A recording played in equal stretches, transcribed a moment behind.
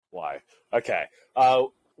why. Okay.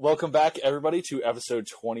 Welcome back, everybody, to episode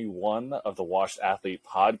 21 of the Washed Athlete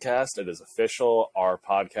podcast. It is official. Our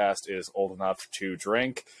podcast is old enough to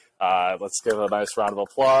drink. Let's give a nice round of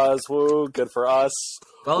applause. Woo, good for us.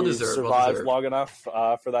 We survived long enough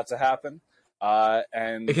for that to happen.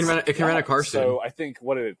 And it can run a car soon. So I think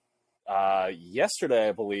yesterday,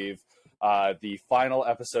 I believe, the final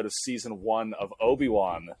episode of season 1 of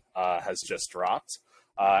Obi-Wan has just dropped.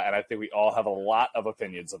 And I think we all have a lot of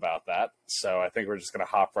opinions about that. So I think we're just going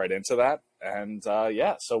to hop right into that. And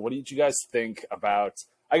so what did you guys think about,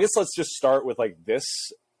 I guess let's just start with like this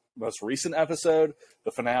most recent episode,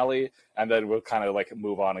 the finale, and then we'll kind of like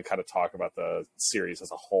move on and kind of talk about the series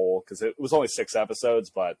as a whole, because it was only 6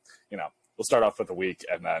 episodes, but you know, we'll start off with the week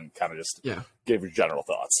and then kind of just give your general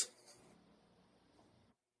thoughts.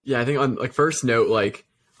 Yeah, I think on like first note, like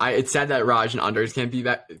it's sad that Raj and Andres can't be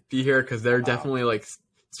here because they're definitely like,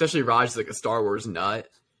 especially Raj is like a Star Wars nut.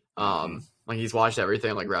 Like he's watched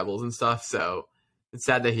everything like Rebels and stuff, so it's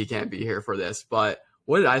sad that he can't be here for this. But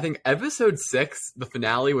what did I think? Episode 6, the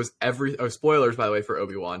finale was spoilers by the way for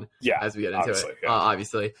Obi-Wan. Yeah, as we get into it, yeah.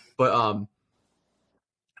 Obviously. But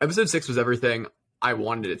episode 6 was everything I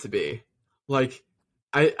wanted it to be. Like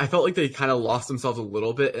I felt like they kind of lost themselves a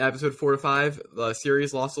little bit in episode 4 to 5. The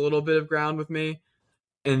series lost a little bit of ground with me.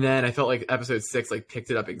 And then I felt like episode 6 like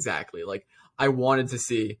picked it up exactly. Like I wanted to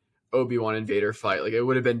see Obi-Wan and Vader fight. Like it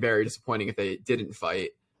would have been very disappointing if they didn't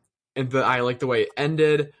fight. But I like the way it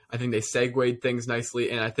ended. I think they segued things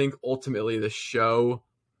nicely. And I think ultimately the show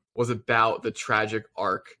was about the tragic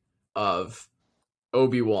arc of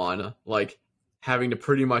Obi-Wan, like having to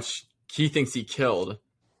pretty much, he thinks he killed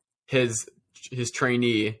his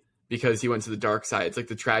trainee because he went to the dark side. It's like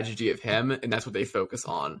the tragedy of him. And that's what they focus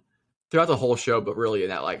on throughout the whole show, but really in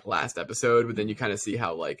that like last episode. But then you kind of see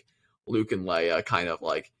how like Luke and Leia kind of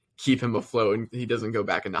like keep him afloat and he doesn't go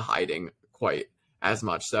back into hiding quite as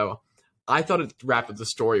much. So I thought it wrapped up the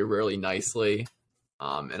story really nicely.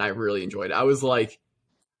 And I really enjoyed it. I was like,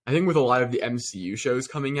 I think with a lot of the MCU shows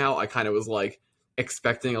coming out, I kind of was like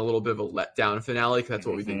expecting a little bit of a letdown finale because that's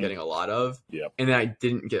what we've been getting a lot of. Yep. And then I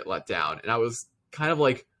didn't get let down. And I was kind of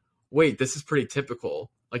like, wait, this is pretty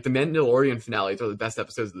typical. Like the Mandalorian finales are the best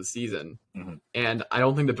episodes of the season. Mm-hmm. And I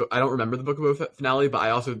don't remember the Book of Boba Fett finale, but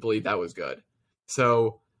I also believe that was good.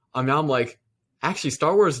 So now I'm like, actually,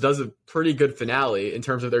 Star Wars does a pretty good finale in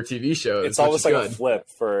terms of their TV shows. It's almost like a flip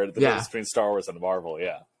for the difference between Star Wars and Marvel.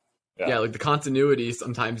 Yeah, like the continuity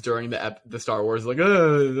sometimes during the Star Wars, like, I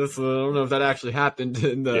don't know if that actually happened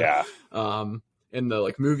in the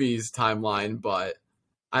like movies timeline, but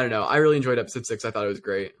I don't know. I really enjoyed episode 6. I thought it was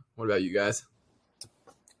great. What about you guys?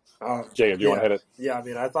 Jacob, do you want to hit it? Yeah, I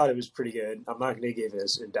mean, I thought it was pretty good. I'm not going to give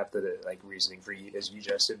as in-depth of like reasoning for you as you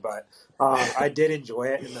just did, but I did enjoy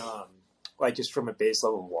it, and like just from a base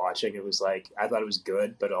level of watching, it was like I thought it was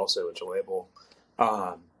good, but also enjoyable.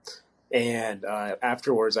 And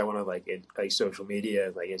afterwards, I went on like social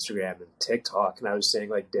media, like Instagram and TikTok, and I was seeing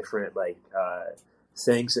like different like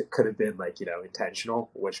things that could have been like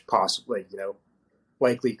intentional, which possibly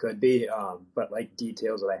likely could be, but like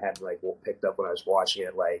details that I hadn't like picked up when I was watching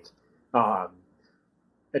it, like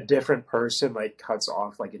a different person like cuts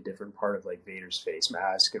off like a different part of like Vader's face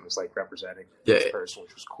mask. It was like representing this person,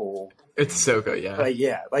 which was cool. It's so good,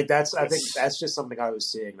 yeah. Like that's I think that's just something I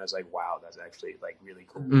was seeing, and I was like, wow, that's actually like really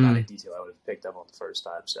cool. Not a detail I would have picked up on the first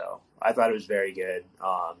time. So I thought it was very good.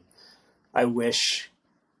 I wish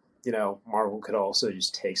Marvel could also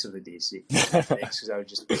just take some of the DC things because I would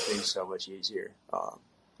just make things so much easier.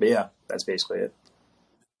 But yeah, that's basically it.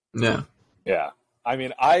 Yeah. I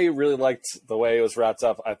mean, I really liked the way it was wrapped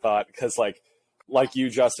up. I thought because like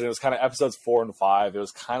you, Justin, it was kind of episodes 4 and 5. It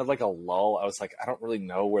was kind of like a lull. I was like, I don't really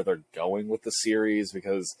know where they're going with the series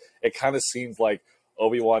because it kind of seemed like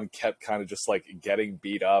Obi-Wan kept kind of just like getting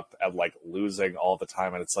beat up and like losing all the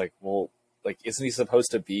time. And it's like, well, like, isn't he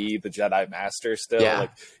supposed to be the Jedi Master still? Yeah.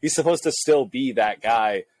 Like, he's supposed to still be that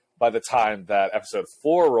guy by the time that episode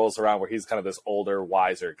 4 rolls around, where he's kind of this older,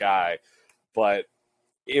 wiser guy. But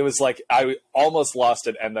it was like I almost lost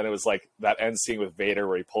it, and then it was like that end scene with Vader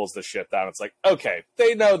where he pulls the ship down. It's like, okay,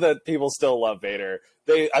 they know that people still love Vader.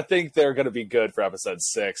 I think they're going to be good for episode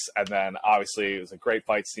 6, and then obviously it was a great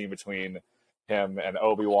fight scene between him and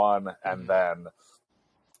Obi-Wan, and then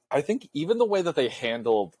I think even the way that they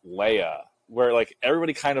handled Leia, where like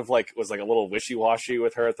everybody kind of like was like a little wishy-washy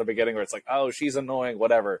with her at the beginning, where it's like, oh, she's annoying,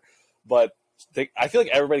 whatever, but I feel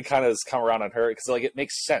like everybody kind of has come around on her because like it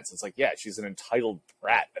makes sense. It's like, yeah, she's an entitled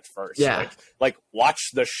brat at first. Yeah. Like watch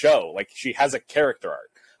the show. Like she has a character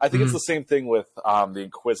arc. I think it's the same thing with the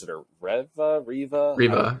Inquisitor, Reva.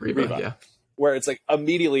 Yeah. where it's like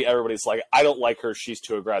immediately everybody's like, I don't like her, she's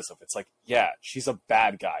too aggressive. It's like, yeah, she's a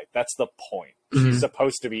bad guy. That's the point. She's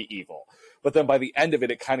supposed to be evil. But then by the end of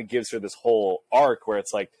it, it kind of gives her this whole arc where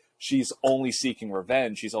it's like she's only seeking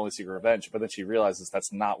revenge. She's only seeking revenge. But then she realizes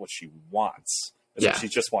that's not what she wants. Yeah. She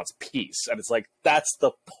just wants peace. And it's like, that's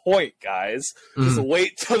the point, guys. Just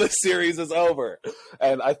wait till the series is over.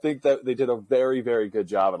 And I think that they did a very, very good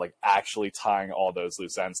job at like actually tying all those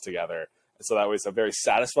loose ends together. And so that was a very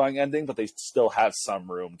satisfying ending, but they still have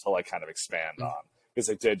some room to like kind of expand on. Because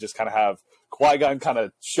they did just kind of have Qui-Gon kind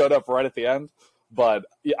of showed up right at the end. But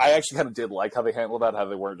I actually kind of did like how they handled that, how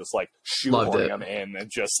they weren't just like shoehorning him in and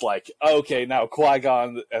just like, okay, now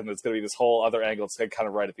Qui-Gon, and it's going to be this whole other angle. It's kind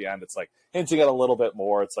of right at the end. It's like hinting at a little bit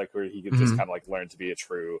more. It's like where he can just kind of like learn to be a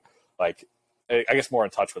true, like, I guess more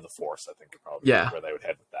in touch with the Force, I think would probably be where they would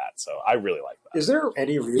head with that. So I really like that. Is there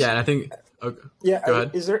any reason? Yeah, and I think... Okay. Yeah, go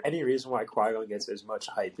ahead. Is there any reason why Qui-Gon gets as much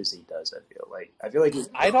hype as he does, I feel like he's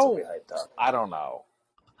relatively hyped up. I don't know.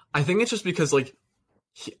 I think it's just because, like,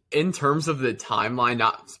 in terms of the timeline,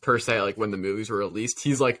 not per se like when the movies were released,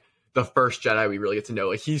 he's like the first Jedi we really get to know.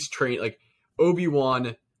 Like he's trained, like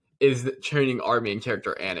Obi-Wan is training our main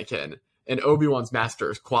character Anakin, and Obi-Wan's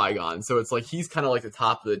master is Qui-Gon. So it's like he's kind of like the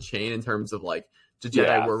top of the chain in terms of like the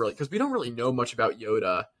Jedi were really, because we don't really know much about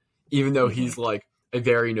Yoda, even though he's like a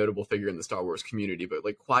very notable figure in the Star Wars community. But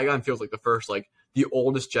like Qui-Gon feels like the first, like the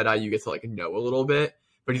oldest Jedi you get to like know a little bit,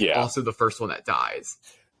 but he's also the first one that dies.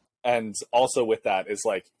 And also with that is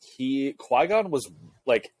like Qui-Gon was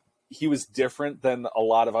like, he was different than a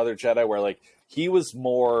lot of other Jedi where like he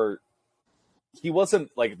wasn't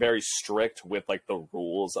like very strict with like the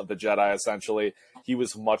rules of the Jedi. Essentially, he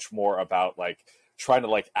was much more about like trying to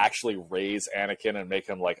like actually raise Anakin and make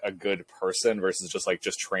him like a good person versus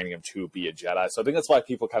just training him to be a Jedi. So I think that's why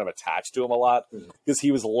people kind of attach to him a lot, because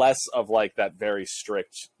he was less of like that very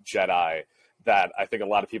strict Jedi that I think a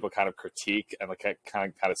lot of people kind of critique and like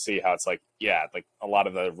kind of see how it's like, yeah, like a lot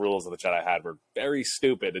of the rules of the Jedi had were very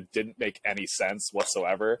stupid. It didn't make any sense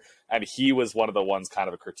whatsoever. And he was one of the ones kind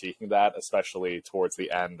of critiquing that, especially towards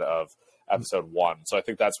the end of episode 1. So I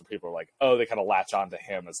think that's where people are like, oh, they kind of latch on to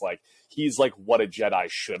him as like, he's like what a Jedi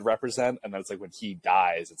should represent. And then it's like when he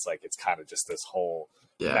dies, it's like, it's kind of just this whole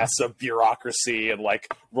mess of bureaucracy and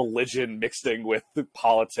like religion mixing with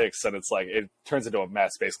politics, and it's like it turns into a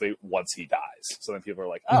mess basically once he dies. So then people are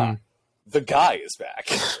like, the guy is back.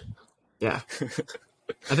 Yeah.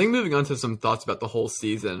 I think moving on to some thoughts about the whole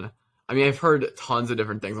season. I mean, I've heard tons of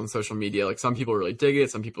different things on social media. Like some people really dig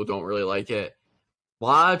it, some people don't really like it. A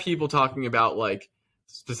lot of people talking about like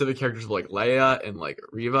specific characters like Leia and like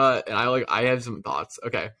Reva, and I have some thoughts.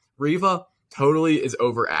 Okay, Reva totally is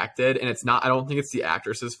overacted, and it's not, I don't think it's the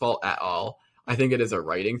actress's fault at all. I think it is a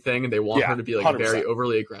writing thing, and they want her to be like 100%. Very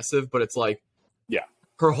overly aggressive, but it's like,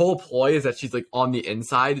 her whole ploy is that she's like on the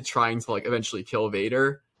inside trying to like eventually kill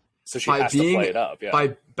Vader. So she has to play it up.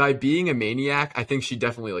 By being a maniac, I think she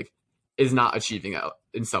definitely like is not achieving out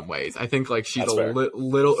in some ways. I think like she's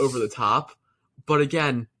little over the top, but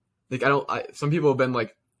again, like some people have been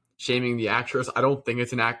like shaming the actress. I don't think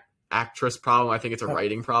it's an actress problem. I think it's a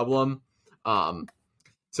writing problem.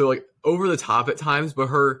 So like over the top at times, but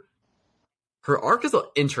her arc is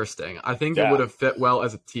interesting. I think it would have fit well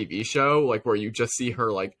as a TV show, like where you just see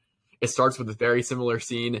her like, it starts with a very similar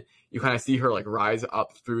scene. You kind of see her like rise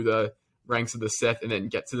up through the ranks of the Sith and then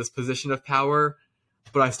get to this position of power.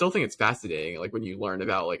 But I still think it's fascinating, like when you learn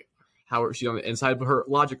about like how she's on the inside, but her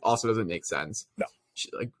logic also doesn't make sense. No,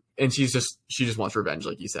 she just wants revenge,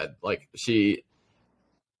 like you said. She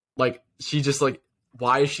just like,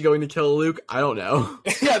 why is she going to kill Luke? I don't know.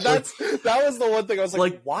 Yeah, that was the one thing I was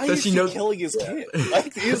like why is she killing his kid?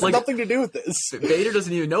 Like, he has nothing to do with this. Vader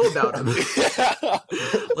doesn't even know about him.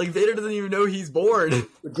 Like, Vader doesn't even know he's born.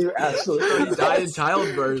 Dude, absolutely. He died in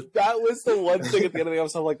childbirth. That was the one thing at the end of the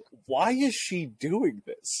episode. I'm like, why is she doing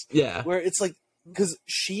this? Yeah. Where it's like, because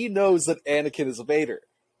she knows that Anakin is a Vader,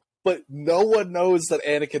 but no one knows that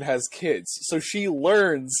Anakin has kids. So she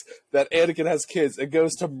learns that Anakin has kids and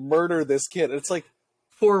goes to murder this kid. And it's like,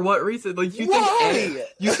 for what reason? Like you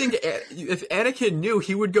think if Anakin knew,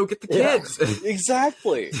 he would go get the kids?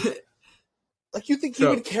 Exactly. Like you think he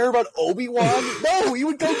would care about Obi-Wan? No, he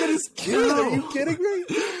would go get his kid. Are you kidding me?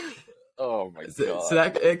 Oh my god! So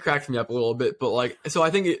that it cracks me up a little bit, but like, so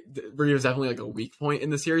I think Reva's definitely like a weak point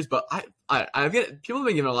in the series. But I get people have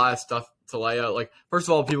been giving a lot of stuff to Leia. Like, first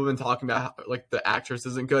of all, people have been talking about how, like the actress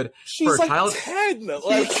isn't good. She's like 10.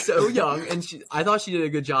 She's so young, and I thought she did a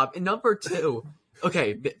good job. And number 2,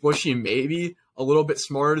 okay, was she maybe a little bit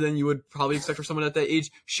smarter than you would probably expect for someone at that age?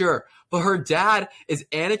 Sure. But her dad is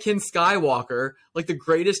Anakin Skywalker, like the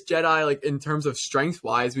greatest Jedi, like in terms of strength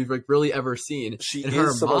wise, we've like really ever seen. She and is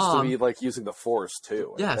her supposed mom, to be like using the Force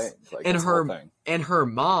too. I yes. think. Like, and that's the whole her thing. and her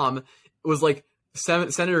mom was like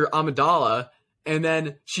Senator Amidala, and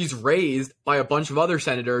then she's raised by a bunch of other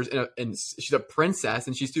senators, and she's a princess,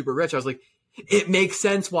 and she's super rich. I was like, it makes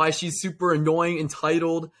sense why she's super annoying,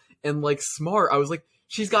 entitled, and like smart. I was like,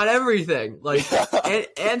 she's got everything, like,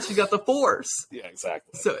 and she got the Force. Yeah,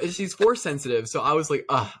 exactly. So she's Force sensitive. So I was like,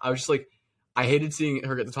 I was just like, I hated seeing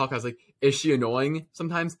her get to talk. I was like, is she annoying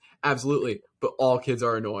sometimes? Absolutely, but all kids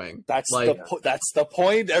are annoying. That's like, that's the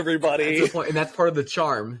point, everybody. That's the point, and that's part of the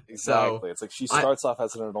charm. Exactly. So, it's like she starts off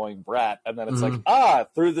as an annoying brat, and then it's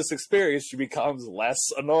like, through this experience, she becomes less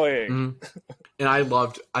annoying. And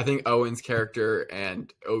I think Owen's character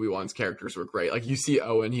and Obi-Wan's characters were great. Like, you see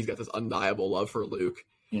Owen, he's got this undeniable love for Luke,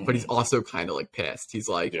 but he's also kind of like pissed. He's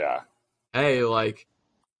like, hey, like,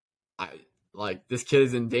 this kid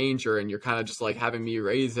is in danger, and you're kind of just like having me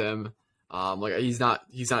raise him. Like he's not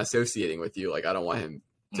associating with you. Like, I don't want him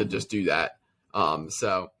to just do that.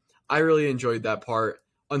 So I really enjoyed that part.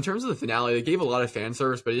 In terms of the finale, they gave a lot of fan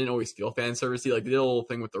service, but it didn't always feel fan servicey. Like, they did a little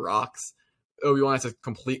thing with the rocks. Obi-Wan has a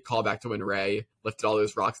complete callback to when Rey lifted all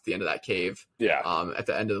those rocks at the end of that cave. Yeah. At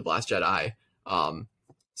the end of The Last Jedi.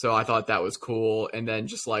 So I thought that was cool. And then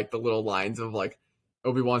just like the little lines of like,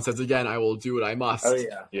 Obi-Wan says again, I will do what I must. Oh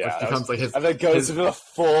yeah. Yeah. Which becomes like his, and then goes into the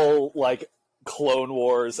full like Clone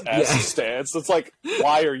Wars-esque stance. It's like,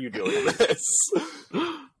 why are you doing this?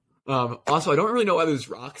 Also, I don't really know why those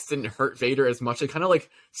rocks didn't hurt Vader as much. It kind of like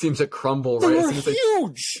seems to crumble right as soon as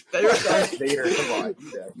huge. Vader, come on.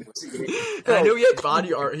 And I know he had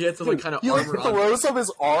body art. He had some like kind of armor on. He throws up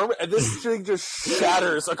his arm, and this thing just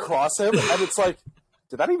shatters across him, and it's like,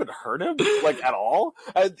 did that even hurt him? Like, at all?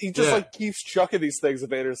 And he just like keeps chucking these things, and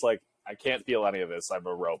Vader's like, I can't feel any of this. I'm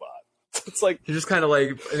a robot. It's like, he just kind of like,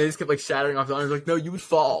 and they just kept like shattering off the arms. Like, no, you would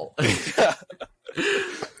fall.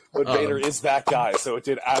 But Vader is that guy, so it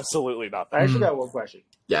did absolutely nothing. I actually got one question.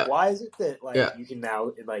 Yeah. Why is it that like you can now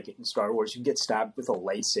in Star Wars you can get stabbed with a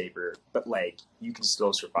lightsaber, but like you can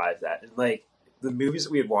still survive that? And like the movies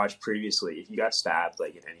that we had watched previously, if you got stabbed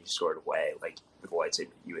like in any sort of way, like with a lightsaber,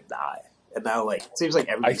 you would die. And now like it seems like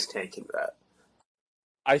everybody's tanking that.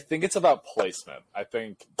 I think it's about placement. I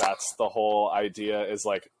think that's the whole idea. Is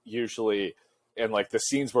like usually in like the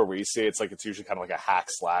scenes where we see it's like it's usually kind of like a hack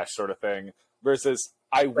slash sort of thing. Versus,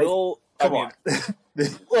 look,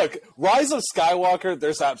 Rise of Skywalker,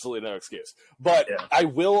 there's absolutely no excuse. But I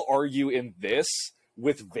will argue in this,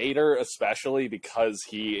 with Vader especially, because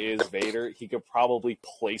he is Vader, he could probably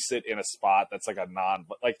place it in a spot that's like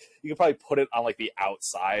you could probably put it on like the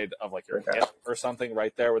outside of like your hip or something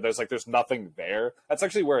right there, where there's nothing there. That's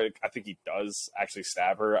actually where I think he does actually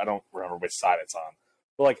stab her. I don't remember which side it's on.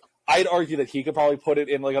 But like, I'd argue that he could probably put it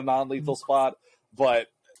in like a non-lethal spot, but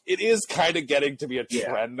it is kind of getting to be a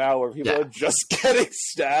trend now where people are just getting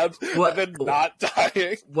stabbed and then not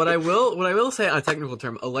dying. What I will say on a technical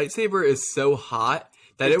term, a lightsaber is so hot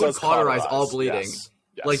that it would cauterize all bleeding.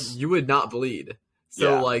 Yes. Like, you would not bleed.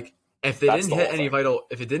 So like if it didn't hit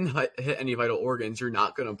any vital organs, you're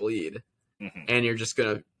not gonna bleed. And you're just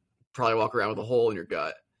gonna probably walk around with a hole in your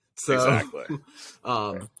gut. So exactly.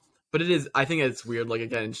 But I think it's weird, like,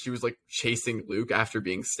 again, she was, like, chasing Luke after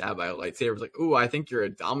being stabbed by a lightsaber. It was like, ooh, I think your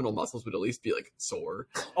abdominal muscles would at least be, like, sore.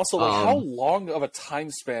 Also, like, how long of a time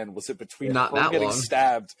span was it between her getting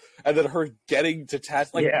stabbed and then her getting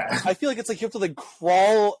detached? Like, I feel like it's like you have to, like,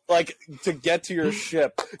 crawl, like, to get to your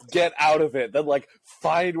ship, get out of it, then, like,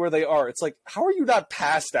 find where they are. It's like, how are you not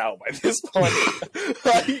passed out by this point?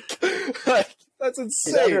 like, that's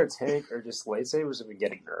insane. Either a tank or just lightsabers have been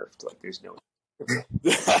getting nerfed. Like, there's no...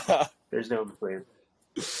 There's no plan.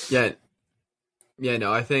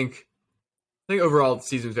 No, I think overall the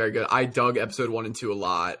season was very good. I dug episode 1 and 2 a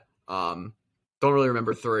lot. Don't really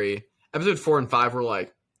remember 3. Episode 4 and 5 were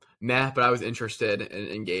like meh, but I was interested and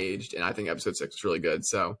engaged, and I think episode 6 was really good.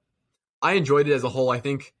 So I enjoyed it as a whole. I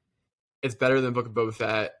think it's better than Book of Boba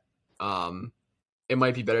Fett. It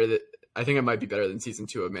might be better I think it might be better than season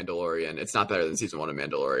 2 of Mandalorian. It's not better than season 1 of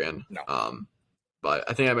Mandalorian. No. But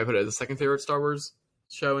I think I might put it as the second favorite Star Wars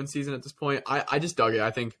show and season at this point. I just dug it.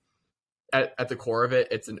 I think at the core of it,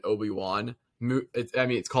 it's an Obi-Wan.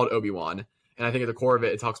 It's called Obi-Wan. And I think at the core of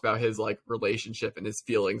it talks about his like relationship and his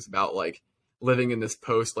feelings about like living in this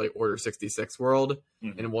post like Order 66 world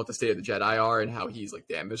and what the state of the Jedi are and how he's like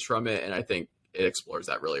damaged from it. And I think it explores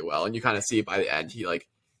that really well. And you kind of see by the end, he like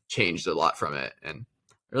changed a lot from it, and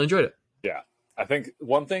I really enjoyed it. Yeah. I think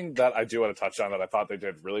one thing that I do want to touch on that I thought they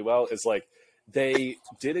did really well is like they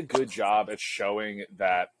did a good job at showing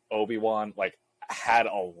that Obi-Wan like had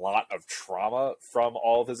a lot of trauma from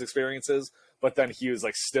all of his experiences, but then he was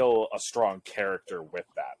like still a strong character with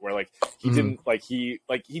that, where like he didn't like he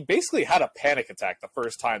basically had a panic attack the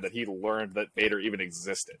first time that he learned that Vader even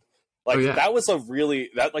existed. Like that was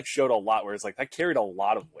that like showed a lot, where it's like that carried a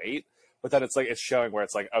lot of weight. But then it's like it's showing where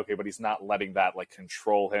it's like, okay, but he's not letting that like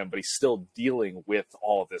control him, but he's still dealing with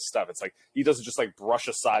all of this stuff. It's like he doesn't just like brush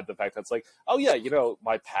aside the fact that it's like, oh yeah, you know,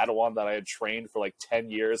 my Padawan that I had trained for like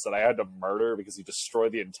 10 years that I had to murder because he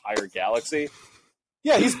destroyed the entire galaxy.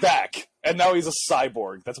 Yeah, he's back, and now he's a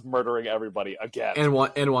cyborg that's murdering everybody again, and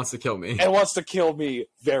wants to kill me, and wants to kill me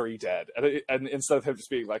very dead. And instead of him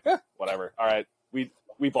just being like, whatever, all right, we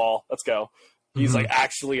ball, let's go. He's like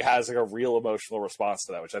actually has like a real emotional response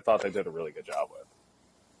to that, which I thought they did a really good job with.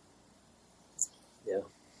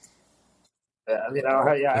 Yeah, I mean,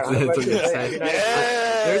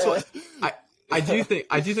 I do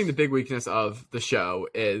think the big weakness of the show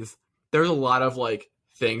is there's a lot of like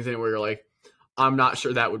things in it where you're like, I'm not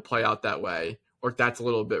sure that would play out that way, or that's a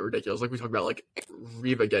little bit ridiculous. Like we talked about, like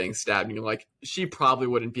Reva getting stabbed, and you're like, she probably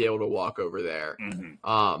wouldn't be able to walk over there.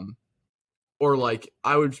 Or like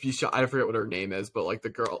I would be shocked. I forget what her name is, but like the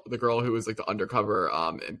girl who was like the undercover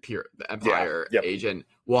the Empire agent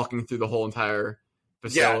walking through the whole entire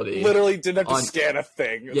facility. Yeah, literally didn't have to scan a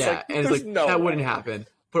thing. It's like, and it's like no that way. Wouldn't happen.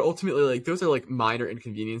 But ultimately, like those are like minor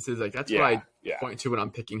inconveniences. Like that's what I point to when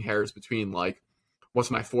I'm picking hairs between like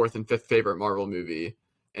what's my 4th and 5th favorite Marvel movie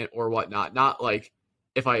or whatnot. Not like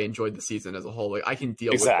if I enjoyed the season as a whole. Like I can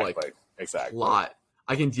deal with like plot.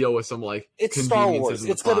 I can deal with some like it's Star Wars.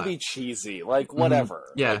 It's going to be cheesy, like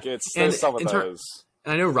whatever. Yeah, like, there's some of those.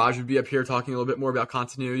 And I know Raj would be up here talking a little bit more about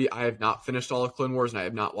continuity. I have not finished all of Clone Wars, and I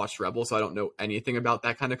have not watched Rebels, so I don't know anything about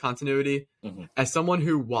that kind of continuity. As someone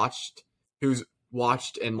who's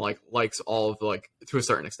watched and like likes all of the, like to a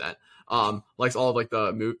certain extent, likes all of like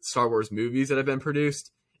the Star Wars movies that have been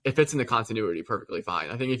produced, it fits into continuity perfectly fine.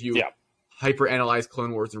 I think if you hyper analyze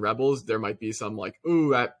Clone Wars and Rebels, there might be some like, ooh,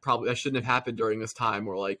 that shouldn't have happened during this time,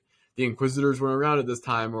 or like the Inquisitors weren't around at this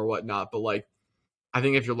time or whatnot. But like, I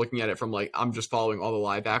think if you're looking at it from like, I'm just following all the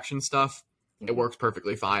live action stuff, it works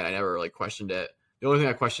perfectly fine. I never like questioned it. The only thing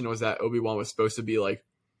I questioned was that Obi-Wan was supposed to be like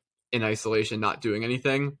in isolation, not doing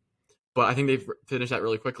anything. But I think they finished that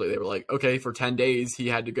really quickly. They were like, okay, for 10 days, he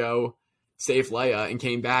had to go save Leia and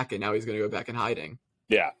came back, and now he's going to go back in hiding.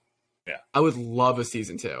 Yeah. I would love a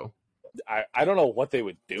season 2. I don't know what they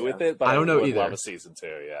would do with it, but I don't know either. Love a season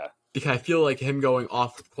 2, because I feel like him going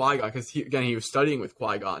off with Qui-Gon, because he was studying with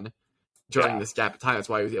Qui-Gon during this gap of time. That's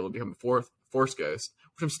why he was able to become a Force Ghost.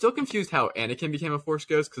 Which I'm still confused how Anakin became a Force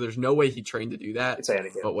Ghost, because there's no way he trained to do that. It's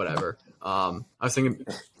Anakin, but whatever. I was thinking.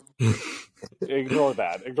 Ignore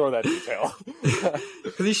that detail.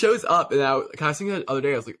 Because he shows up, and I was thinking the other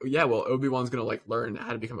day, I was like, oh, yeah, well, Obi-Wan's gonna like learn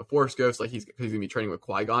how to become a Force Ghost, like he's gonna be training with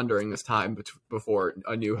Qui-Gon during this time before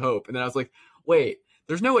A New Hope. And then I was like, wait,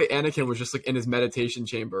 there's no way Anakin was just like in his meditation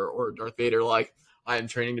chamber, or Darth Vader like, I am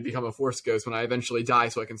training to become a Force Ghost when I eventually die,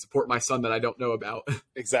 so I can support my son that I don't know about.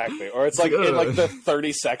 Exactly. Or it's like in like the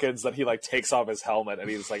 30 seconds that he like takes off his helmet and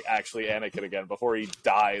he's like actually Anakin again before he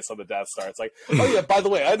dies on the Death Star. It's like, oh yeah, by the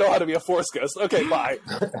way, I know how to be a Force Ghost. Okay, bye.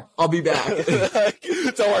 I'll be back.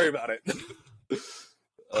 Don't worry about it.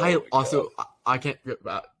 I can't forget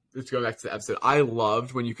about. Let's go back to the episode. I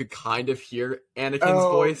loved when you could kind of hear Anakin's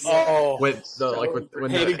voice with the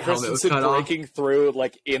when Hayden the helmet was Christensen cut breaking through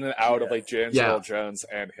like in and out of like James Earl Jones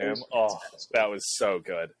and him. Oh, that was so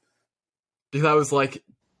good. Because I was like,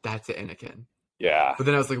 that's Anakin. Yeah. But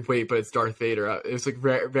then I was like, wait, but it's Darth Vader. It was like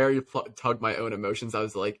very tugged my own emotions. I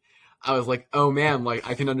was like, oh man, like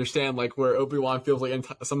I can understand like where Obi-Wan feels like in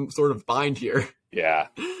some sort of bind here. Yeah.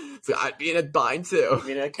 So I'd be in a bind too. I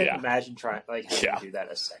mean, I couldn't imagine trying having to do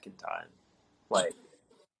that a second time. Like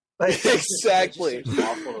exactly. It's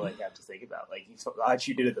awful to have to think about. Like you thought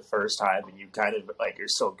you did it the first time, and you kind of like you're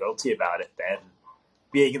so guilty about it. Then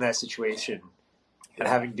being in that situation and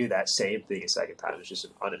having to do that same thing a second time is just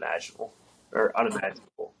unimaginable.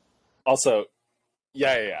 Also,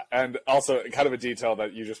 and also kind of a detail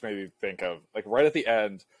that you just made me think of, like right at the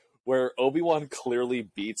end, where Obi-Wan clearly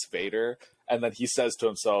beats Vader, and then he says to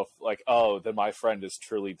himself, like, oh, then my friend is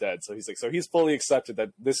truly dead. So he's like, so he's fully accepted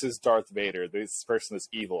that this is Darth Vader, this person is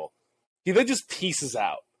evil. He then just pieces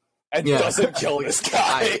out and doesn't kill this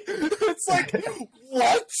guy. It's like,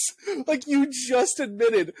 what? Like, you just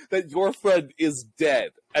admitted that your friend is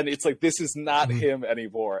dead. And it's like, this is not him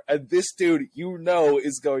anymore. And this dude,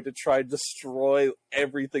 is going to try and destroy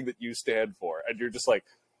everything that you stand for. And you're just like,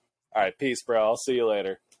 all right, peace, bro. I'll see you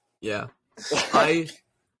later. Yeah.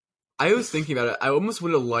 I was thinking about it. I almost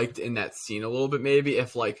would have liked in that scene a little bit, maybe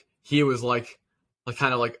if like he was like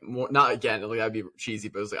kind of like more, not again, like that'd be cheesy,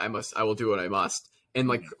 but it was like I will do what I must, and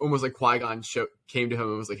like almost like Qui-Gon came to him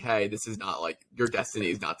and was like, hey, this is not like your destiny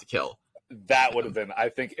is not to kill. That would have been, I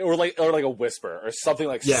think, or like a whisper or something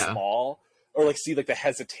like small, or like see like the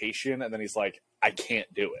hesitation, and then he's like, I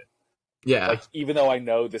can't do it. Yeah, like even though I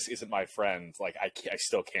know this isn't my friend, like I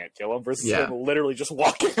still can't kill him. Versus him literally just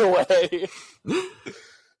walking away.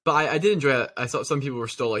 But I did enjoy it. I saw some people were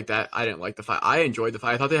still like that. I didn't like the fight. I enjoyed the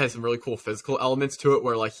fight. I thought they had some really cool physical elements to it,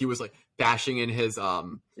 where like he was like bashing in his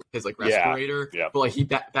like respirator, but like he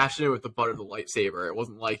bashed in it with the butt of the lightsaber. It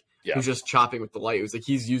wasn't like he was just chopping with the light. It was like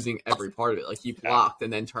he's using every part of it. Like he blocked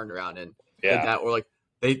and then turned around and did that. Or like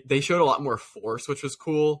they showed a lot more force, which was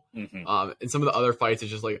cool. Mm-hmm. And some of the other fights is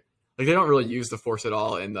just like they don't really use the force at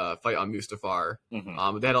all in the fight on Mustafar.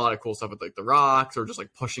 Mm-hmm. They had a lot of cool stuff with like the rocks or just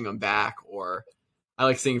like pushing them back, or I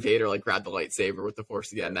like seeing Vader like grab the lightsaber with the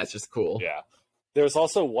force again. That's just cool. Yeah. There was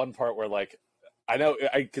also one part where like I know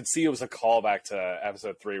I could see it was a callback to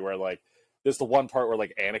episode 3 where like there's the one part where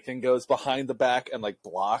like Anakin goes behind the back and like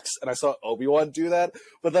blocks, and I saw Obi-Wan do that,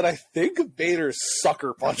 but then I think Vader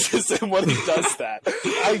sucker punches him when he does that.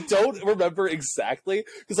 I don't remember exactly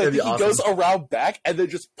because I think he goes around back and then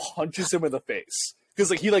just punches him in the face. Because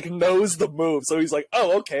like he like knows the move, so he's like,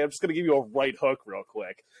 "Oh, okay, I'm just gonna give you a right hook real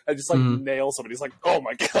quick," and just like nail somebody. He's like, "Oh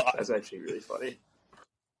my god!" That's actually really funny.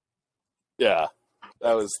 Yeah,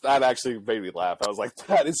 that actually made me laugh. I was like,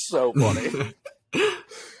 "That is so funny."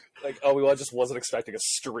 Like Obi-Wan just wasn't expecting a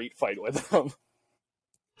street fight with him.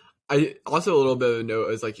 I also a little bit of a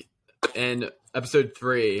note is like in episode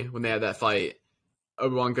 3 when they had that fight,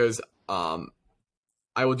 Obi-Wan goes, "I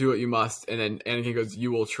will do what you must," and then Anakin goes,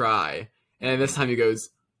 "You will try." And this time he goes,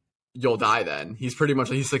 "You'll die then." He's pretty much,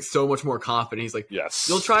 he's like so much more confident. He's like, "Yes,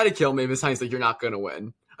 you'll try to kill me." This time he's like, "You're not going to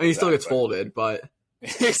win." I mean, he still gets folded, but...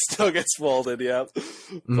 he still gets folded, yeah.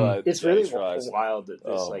 But it's really wild that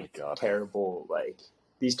this terrible, like,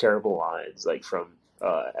 these terrible lines, like, from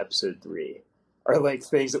episode 3 are, like,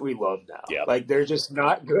 things that we love now. Yeah. Like, they're just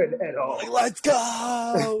not good at all. Like, let's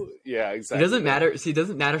go! Yeah, exactly. It doesn't matter. See, it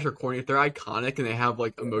doesn't matter if they're corny. If they're iconic and they have,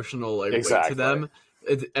 like, emotional, like, weight to them...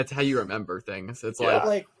 It's how you remember things. It's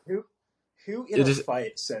like who in a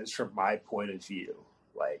fight says from my point of view,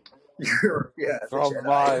 like from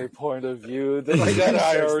my point of view, the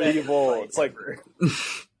Jedi are evil. It's like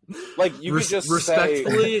you could just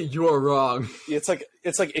respectfully, you are wrong. It's like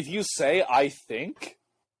if you say I think,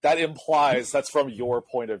 that implies that's from your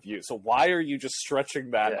point of view. So why are you just stretching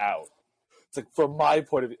that out? It's like from my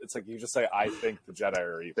point of view. It's like you just say I think the Jedi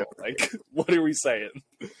are evil. Like what are we saying?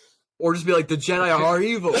 Or just be like, the Jedi are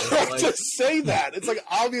evil. Like, just say that. It's like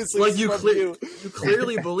obviously like you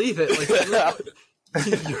clearly believe it. Like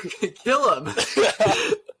you can kill him.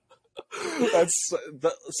 That's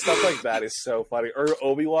stuff like that is so funny. Or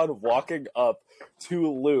Obi-Wan walking up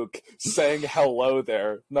to Luke saying hello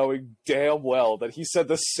there, knowing damn well that he said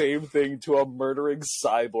the same thing to a murdering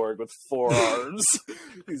cyborg with 4 arms.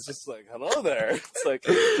 He's just like, hello there. It's like,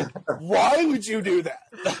 why would you do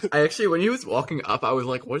that? I actually, when he was walking up, I was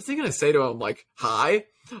like, what is he going to say to him? Like, hi,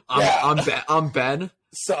 I'm Ben.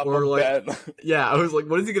 Sup, or like, Ben. Yeah, I was like,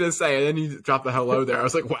 what is he going to say? And then he dropped the hello there. I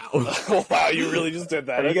was like, wow. Wow, you really just did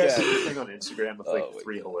that. Have you guys seen the thing on Instagram with like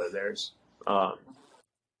 3 hello there's?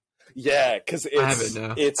 Yeah, because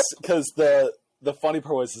it's because the funny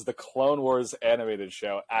part was the Clone Wars animated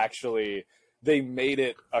show actually they made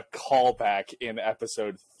it a callback in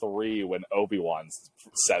episode 3 when Obi-Wan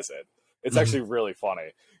says it. It's actually really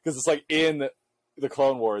funny because it's like in the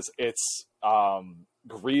Clone Wars, it's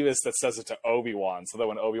Grievous that says it to Obi-Wan, so that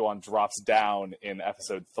when Obi-Wan drops down in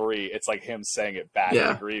episode 3, it's like him saying it back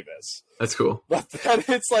to Grievous. That's cool. But then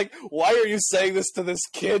it's like, why are you saying this to this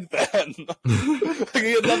kid then?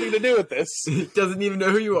 He had nothing to do with this. He doesn't even know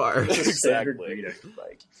who you are. Exactly.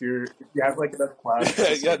 Like if you have like enough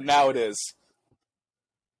class. Yeah, now it is.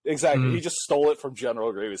 Exactly. He just stole it from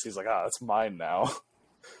General Grievous. He's like, that's mine now.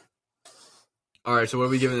 All right, so what are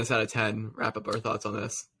we giving this out of 10? Wrap up our thoughts on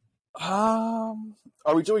this.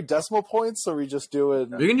 Are we doing decimal points, or are we just doing...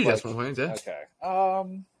 We can do decimal points, yeah. Okay.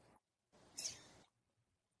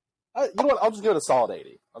 You know what? I'll just give it a solid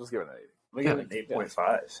 80. I'll just give it an 80. We give it an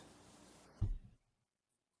 8.5.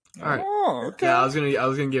 All right. Oh, okay. Yeah, I was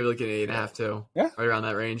gonna give it like an 8.5 too. Yeah. Right around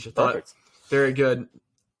that range. I thought Perfect. Very good.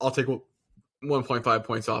 I'll take 1.5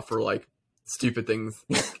 points off for like stupid things,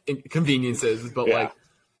 inconveniences, but like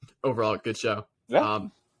overall good show. Yeah.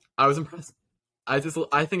 I was impressed. I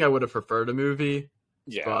think I would have preferred a movie.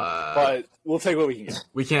 Yeah, but we'll take what we can get.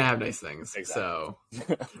 We can't have nice things. Exactly. So,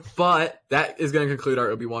 but that is going to conclude our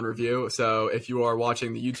Obi-Wan review. So if you are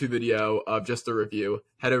watching the YouTube video of just the review,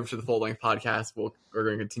 head over to the full-length podcast. We're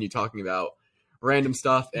going to continue talking about random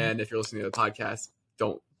stuff. And if you're listening to the podcast,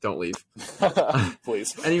 don't leave.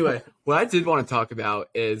 Please. Anyway, what I did want to talk about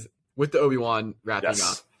is with the Obi-Wan wrapping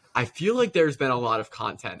up, I feel like there's been a lot of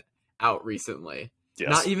content out recently. Yes.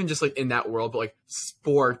 Not even just like in that world, but like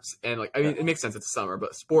sports and like, I mean, it makes sense it's summer,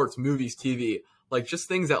 but sports, movies, TV, like just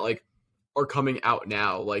things that like are coming out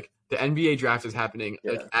now. Like the NBA draft is happening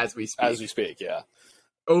like as we speak. As we speak, yeah.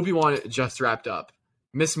 Obi-Wan just wrapped up.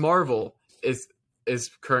 Miss Marvel is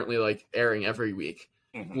currently like airing every week.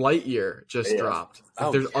 Mm-hmm. Lightyear just dropped.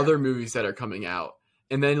 Like, there's other movies that are coming out.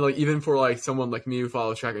 And then like even for like someone like me who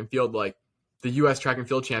follows track and field, like the US track and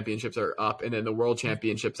field championships are up and then the world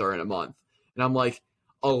championships are in a month. And I'm like,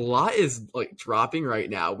 a lot is like dropping right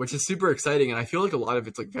now, which is super exciting. And I feel like a lot of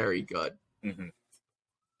it's like very good,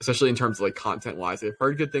 especially in terms of like content wise. I've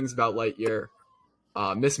heard good things about Lightyear.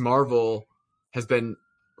 Miss Marvel has been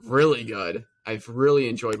really good. I've really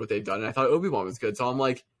enjoyed what they've done. And I thought Obi-Wan was good. So I'm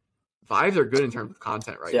like, vibes are good in terms of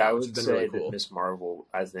content right now. Yeah, I would say really cool. That Miss Marvel,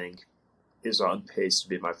 I think, is on pace to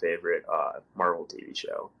be my favorite Marvel TV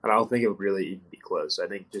show. And I don't think it would really even be close. I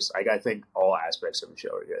think I think all aspects of the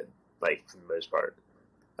show are good, like for the most part.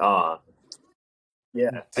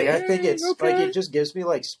 Yeah, like, I think it's like it just gives me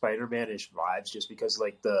like Spider-Man-ish vibes, just because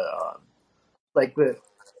like the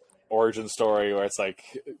origin story where it's like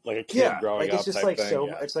a kid growing up. It's just like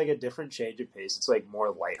thing. It's like a different change of pace. It's like more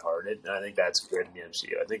lighthearted, and I think that's good in the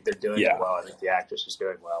MCU. I think they're doing it well. I think the actress is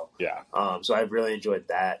doing well. Yeah. So I've really enjoyed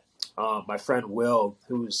that. My friend Will,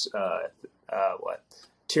 who's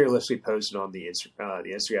tearlessly posted on the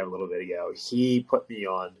Instagram a little bit ago, he put me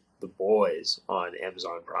on The Boys on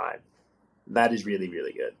Amazon Prime. That is really,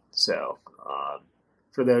 really good. So,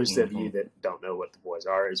 for those of you that don't know what The Boys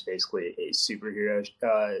are, it's basically a superhero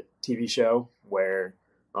TV show where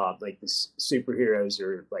like the superheroes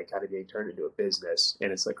are like kind of being turned into a business,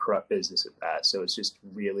 and it's a corrupt business at that. So it's just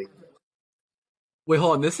really. Wait,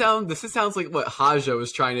 hold on. This sounds like what Haja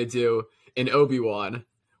was trying to do in Obi-Wan,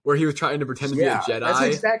 where he was trying to pretend to be a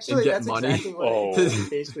Jedi and get money. Exactly what it is. That's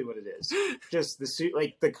basically what it is. Just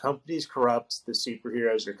the company's corrupt. The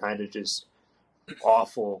superheroes are kind of just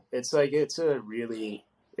awful. It's like it's a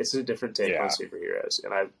different take on superheroes,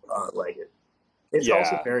 and I like it. It's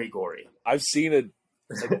also very gory. I've seen it.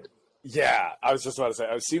 I was just about to say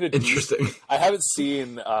I've seen it. Interesting. I haven't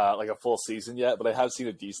seen like a full season yet, but I have seen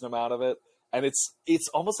a decent amount of it. And it's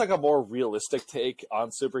almost like a more realistic take on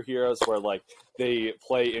superheroes, where like they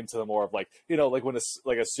play into the more of like, you know, like when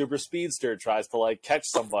a super speedster tries to like catch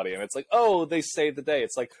somebody, and it's like, oh, they saved the day.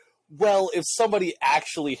 It's like, well, if somebody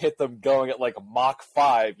actually hit them going at like Mach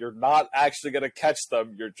 5, you're not actually going to catch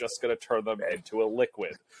them. You're just going to turn them into a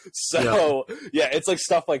liquid. So it's like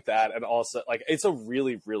stuff like that. And also like, it's a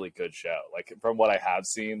really, really good show. Like from what I have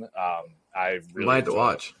seen, I really might have to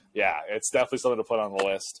watch. Yeah, it's definitely something to put on the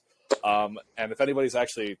list. And if anybody's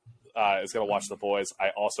actually is going to watch The Boys,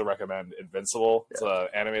 I also recommend Invincible. It's an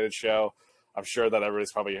animated show. I'm sure that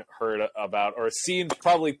everybody's probably heard about or seen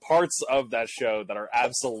probably parts of that show that are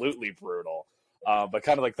absolutely brutal. But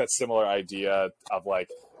kind of like that similar idea of like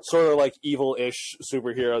sort of like evil-ish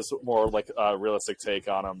superheroes, more like a realistic take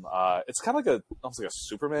on them. It's kind of like almost like a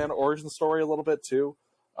Superman origin story a little bit too,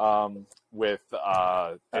 with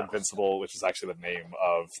Invincible, which is actually the name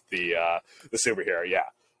of the superhero. Yeah.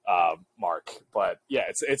 Mark, but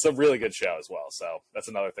it's a really good show as well, so that's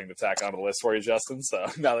another thing to tack onto the list for you, Justin. So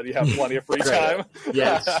now that you have plenty of free time.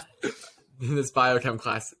 This biochem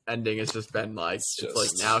class ending has just been like it's like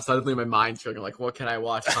now suddenly my mind's feeling like, what can I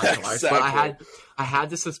watch? Exactly. But I had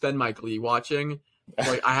to suspend my Glee watching.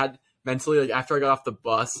 Like I had mentally, like after I got off the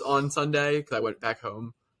bus on Sunday, because I went back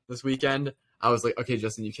home this weekend, I was like, okay,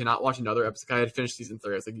 Justin, you cannot watch another episode. I had finished season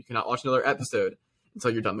 3. I was like, you cannot watch another episode until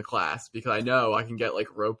you're done the class, because I know I can get like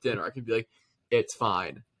roped in, or I can be like, it's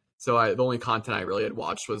fine. So the only content I really had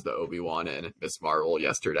watched was the Obi-Wan and Miss Marvel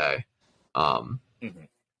yesterday. But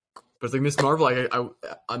it's like Miss Marvel, like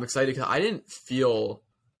I'm excited because I didn't feel.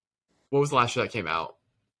 What was the last show that came out?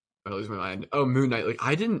 I lose my mind. Oh, Moon Knight. Like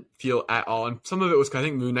I didn't feel at all, and some of it was I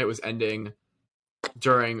think Moon Knight was ending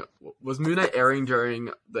during. Was Moon Knight airing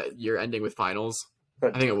during the year ending with finals?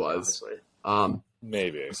 I think it was.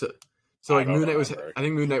 Maybe. So like Moon Knight I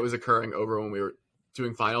think Moon Knight was occurring over when we were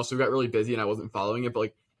doing finals, so we got really busy and I wasn't following it, but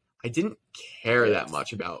like I didn't care that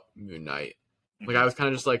much about Moon Knight. Like I was kind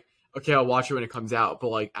of just like, okay, I'll watch it when it comes out. But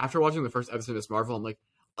like after watching the first episode of Miss Marvel, I'm like,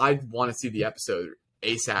 I want to see the episode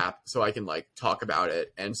ASAP so I can like talk about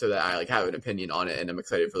it, and so that I like have an opinion on it, and I'm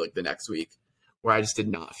excited for like the next week where I just did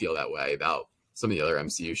not feel that way about some of the other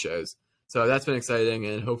MCU shows. So that's been exciting,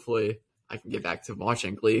 and hopefully I can get back to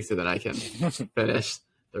watching Glee so then I can finish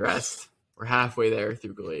the rest. We're halfway there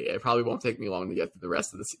through Glee. It probably won't take me long to get through the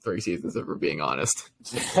rest of the 3 seasons, if we're being honest.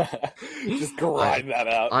 Just grind that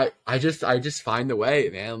out. I just find the way,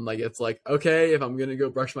 man. Like, it's like, okay, if I'm gonna go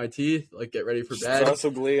brush my teeth, like get ready for bed, Throw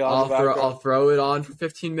some Glee on I'll throw it on for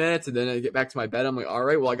 15 minutes, and then I get back to my bed. I'm like, all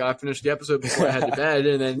right, well, I gotta finish the episode before I head to bed,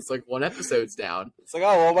 and then it's like 1 episode's down. It's like,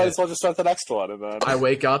 oh, well, might as well just start the next one, and then I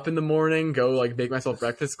wake up in the morning, go like make myself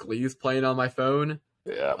breakfast. Glee's playing on my phone.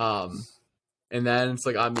 Yeah. And then it's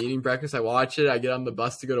like I'm eating breakfast, I watch it. I get on the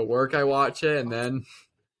bus to go to work, I watch it, and then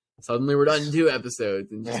suddenly we're done 2 episodes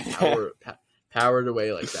and just powered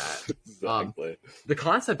away like that. Exactly. The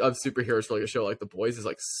concept of superheroes for like a show like The Boys is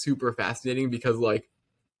like super fascinating because like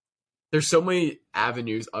there's so many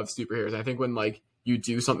avenues of superheroes. I think when like you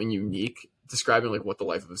do something unique, describing like what the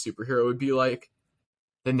life of a superhero would be like,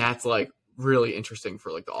 then that's like really interesting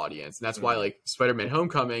for like the audience. And that's why like Spider-Man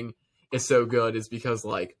Homecoming is so good, is because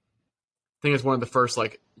like I think it's one of the first,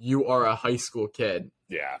 like, you are a high school kid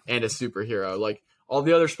and a superhero. Like, all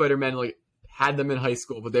the other Spider-Men, like, had them in high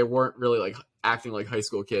school, but they weren't really, like, acting like high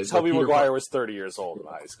school kids. Tobey Maguire was 30 years old in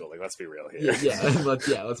high school. Like, let's be real here.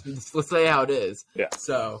 Let's say how it is. Yeah.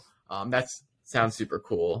 So, that sounds super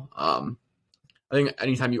cool. I think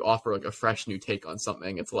anytime you offer, like, a fresh new take on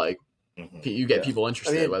something, it's like, you get people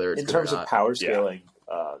interested, whether it's in terms of power scaling,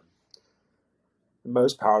 the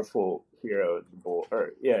most powerful hero in the boy,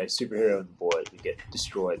 superhero in the boys would get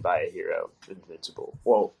destroyed by a hero, Invincible.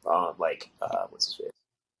 Well, what's his face?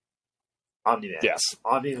 Omni-Man. Yes.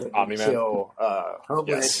 Omni-Man kill Homelander.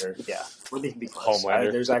 Yes. Yeah. Let me be close.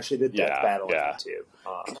 Homelander. There's actually the death battle in it too.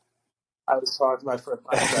 I was talking to my friend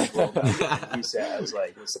Will about it, and he said, I was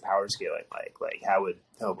like, what's the power scaling like? Like, how would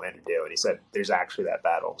Homelander do? And he said, there's actually that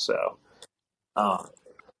battle. So,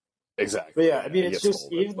 exactly. But yeah, I mean, it's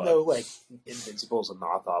just, even though, like, Invincible's a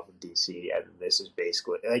knockoff of DC, and this is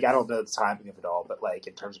basically, like, I don't know the timing of it all, but, like,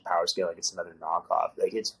 in terms of power scaling, it's another knockoff.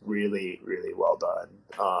 Like, it's really, really well done.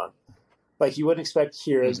 Like, you wouldn't expect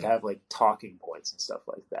heroes to have, like, talking points and stuff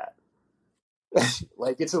like that.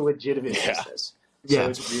 Like, it's a legitimate business. So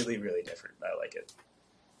it's really, really different. I like it.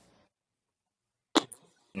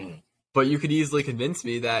 But you could easily convince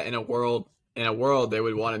me that in a world they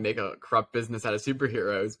would want to make a corrupt business out of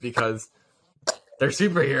superheroes because they're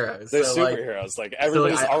superheroes. They're superheroes. Like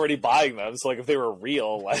everybody's already buying them. So like if they were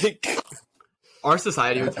real, like our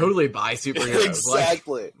society would totally buy superheroes.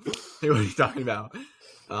 Exactly. Like, what are you talking about?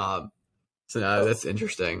 So no, that's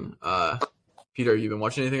interesting. Peter, you been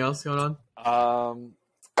watching anything else going on?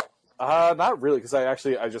 Not really, because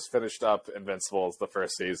I just finished up Invincibles the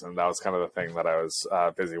first season. That was kind of the thing that I was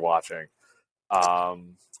busy watching.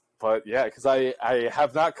 But yeah, because I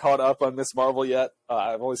have not caught up on Miss Marvel yet.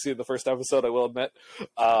 I've only seen the first episode, I will admit.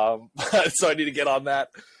 So I need to get on that.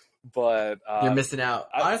 But you're missing out.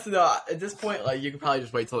 Honestly, though, at this point, like you could probably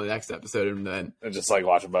just wait till the next episode and just like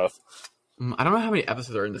watch them both. I don't know how many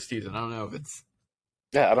episodes are in this season. I don't know if it's.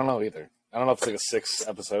 Yeah, I don't know either. I don't know if it's like a 6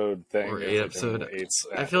 episode thing or 8 episode.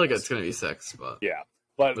 I feel like it's going to be 6, but yeah.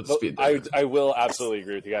 But I will absolutely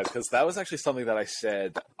agree with you guys because that was actually something that I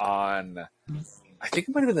said on. I think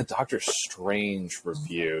it might have been the Doctor Strange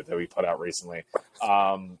review that we put out recently.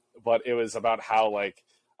 But it was about how like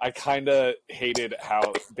I kind of hated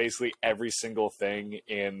how basically every single thing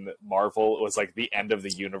in Marvel was like the end of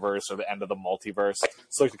the universe or the end of the multiverse.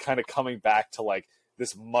 So like kind of coming back to like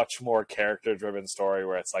this much more character driven story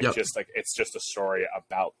where it's like just like it's just a story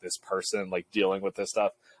about this person like dealing with this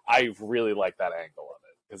stuff. I really like that angle of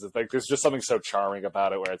it because it's like there's just something so charming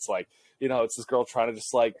about it where it's like, you know, it's this girl trying to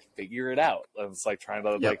just like figure it out and it's like trying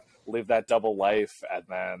to like live that double life and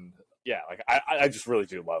then like I just really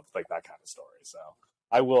do love like that kind of story. So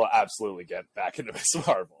I will absolutely get back into Miss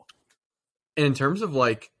Marvel. And in terms of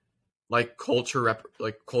like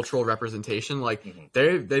cultural representation, like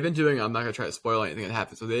they've been doing. I'm not gonna try to spoil anything that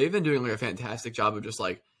happens. So they've been doing like a fantastic job of just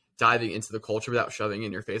like diving into the culture without shoving it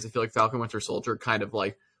in your face. I feel like Falcon Winter Soldier kind of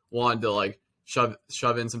like wanted to like shove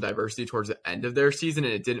in some diversity towards the end of their season,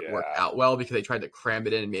 and it didn't work out well because they tried to cram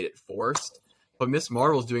it in and made it forced. But Miss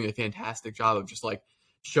Marvel's doing a fantastic job of just like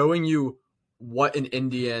showing you what an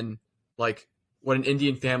Indian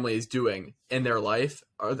family is doing in their life.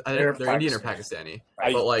 They're Indian or Pakistani.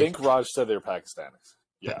 I think Raj said they're Pakistani.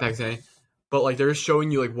 Yeah. Pakistani. But like they're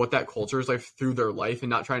showing you like what that culture is like through their life and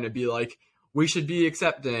not trying to be like, we should be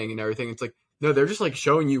accepting and everything. It's like, no, they're just like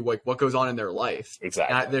showing you like what goes on in their life.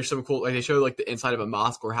 Exactly. And there's some cool, like they show like the inside of a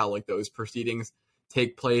mosque or how like those proceedings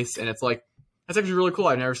take place. And it's like, that's actually really cool.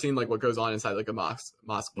 I've never seen like what goes on inside like a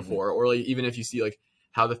mosque before. Or like even if you see like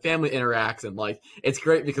how the family interacts, and like it's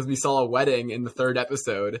great because we saw a wedding in the 3rd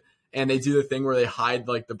episode. And they do the thing where they hide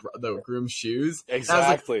like the groom's shoes. Exactly. And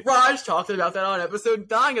I was like, Raj talked about that on episode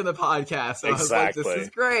 9 of the podcast. So Exactly. I was like, this is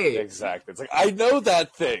great. Exactly. It's like, I know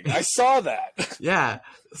that thing. I saw that. Yeah.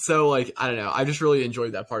 So like, I don't know. I just really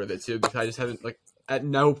enjoyed that part of it too, because I just haven't like, at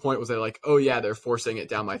no point was I like, oh yeah, they're forcing it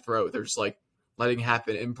down my throat. They're just like letting it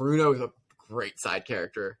happen. And Bruno is a great side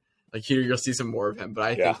character. Like here, you'll see some more of him. But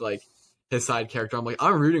I think like his side character, I'm like,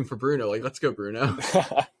 I'm rooting for Bruno. Like, let's go, Bruno.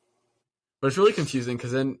 But it's really confusing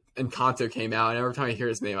because then Encanto came out, and every time I hear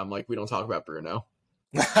his name, I'm like, we don't talk about Bruno.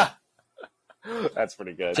 That's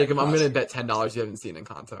pretty good. Jacob, I'm going to bet $10 you haven't seen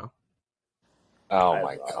Encanto. Oh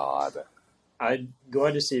my god. I'm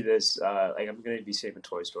going to see this. Like I'm going to be seeing the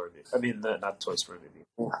Toy Story movie. I mean, not Toy Story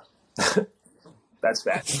movie. That's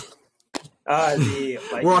bad.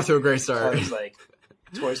 We're off to a great start. Like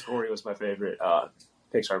Toy Story was my favorite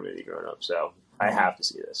Pixar movie growing up, so I have to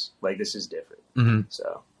see this. Like this is different. Mm-hmm.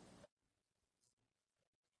 So.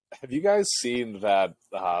 Have you guys seen that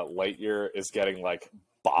Lightyear is getting like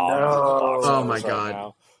bombed? No. Oh my god!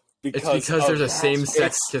 Now? It's because there's a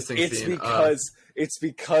same-sex kissing scene. It's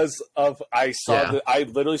because of I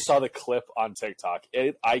literally saw the clip on TikTok.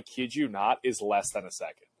 I kid you not, is less than a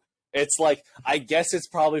second. It's like, I guess it's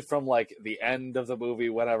probably from like the end of the movie,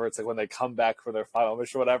 whatever. It's like when they come back for their final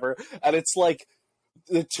mission, or whatever, and it's like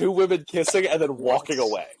the 2 women kissing and then walking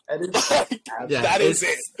away. That is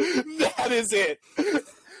it. That is it.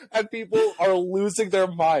 And people are losing their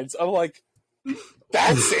minds. I'm like,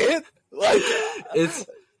 that's it? Like,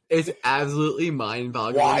 it's absolutely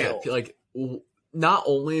mind-boggling. Wild. Like, not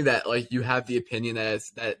only that, like you have the opinion that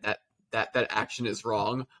that action is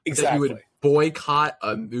wrong, exactly. that you would boycott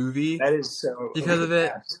a movie that is so because of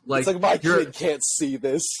it. Like, it's like my kid can't see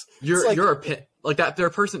this. Their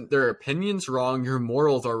opinion's wrong. Your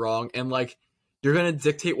morals are wrong, and like you're gonna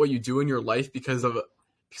dictate what you do in your life because of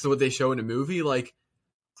what they show in a movie. Like,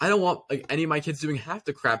 I don't want like any of my kids doing half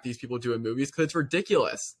the crap these people do in movies because it's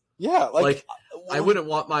ridiculous. Yeah, like I wouldn't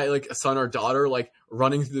want my like son or daughter like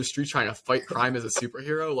running through the street trying to fight crime as a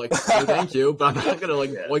superhero. Like, no, thank you, but I'm not gonna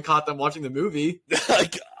like boycott them watching the movie.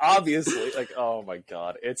 Like, obviously, like, oh my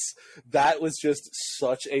god, that was just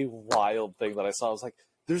such a wild thing that I saw. I was like,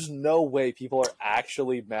 there's no way people are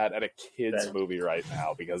actually mad at a kids movie right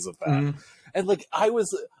now because of that. Mm-hmm. And like, I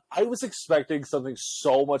was expecting something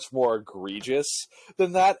so much more egregious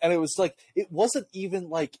than that, and it was like, it wasn't even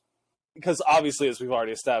like, because obviously, as we've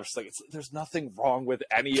already established, like there's nothing wrong with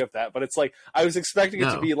any of that, but it's like I was expecting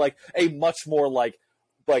it to be like a much more like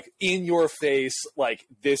in your face, like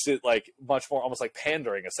this is like much more almost like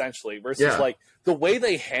pandering essentially, versus like the way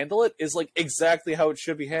they handle it is like exactly how it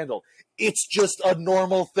should be handled. It's just a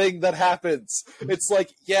normal thing that happens. It's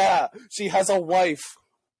like, yeah, she has a wife.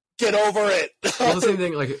 Get over it. Well, the same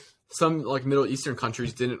thing, like some like Middle Eastern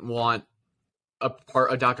countries didn't want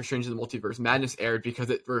a Doctor Strange in the Multiverse Madness aired because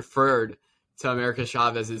it referred to America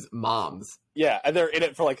Chavez's moms. Yeah, and they're in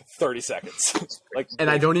it for like 30 seconds. And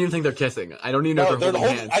I don't even think they're kissing. I don't even know if they're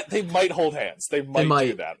holding hands. They might hold hands. They might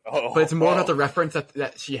do that. But it's more about the reference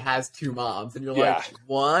that she has 2 moms, and you're like,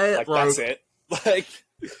 what? Like, that's it. Like,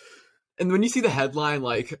 and when you see the headline,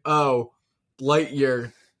 like, oh,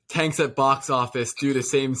 Lightyear tanks at box office due to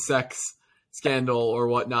same-sex scandal or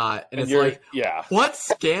whatnot, and it's like, what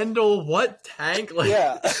scandal, what tank, like,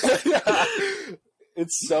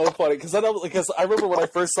 it's so funny because I remember when I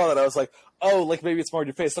first saw that, I was like, oh, like maybe it's more in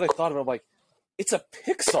your face. Then I thought of it, I'm like, it's a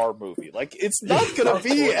Pixar movie, like it's not gonna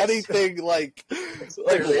be anything like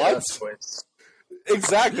what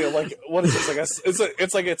exactly, like what is this, like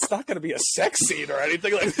it's like it's not gonna be a sex scene or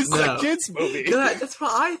anything, like this is a kids movie. Yeah, that's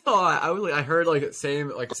what I thought. I heard like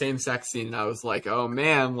same sex scene, and I was like, oh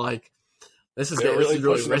man, like this is really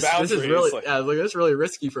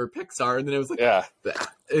risky for Pixar. And then it was like,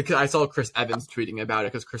 I saw Chris Evans tweeting about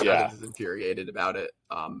it because Chris Evans is infuriated about it.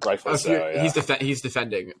 Rightfully so. Yeah. He's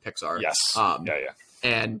defending Pixar. Yes.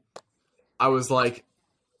 And I was like,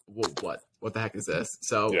 what the heck is this?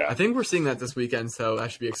 So I think we're seeing that this weekend. So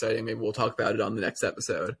that should be exciting. Maybe we'll talk about it on the next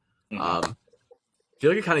episode. Mm-hmm. I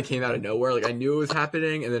feel like it kind of came out of nowhere. Like I knew it was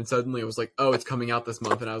happening, and then suddenly it was like, oh, it's coming out this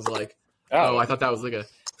month, and I was like, oh, I thought that was like because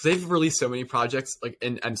they've released so many projects like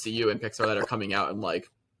in MCU and Pixar that are coming out in like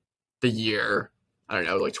the year, I don't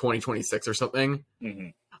know, like 2026 or something. Mm-hmm.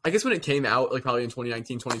 I guess when it came out, like probably in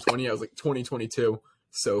 2019, 2020, I was like 2022,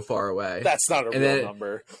 so far away. That's not a real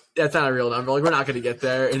number. That's not a real number. Like we're not going to get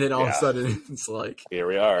there. And then all of a sudden it's like, here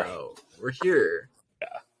we are. Oh, we're here. Yeah.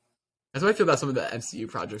 That's what I feel about some of the MCU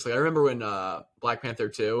projects. Like I remember when Black Panther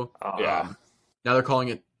 2, now they're calling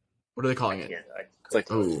it, what are they calling it? It's like,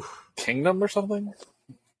 Kingdom or something?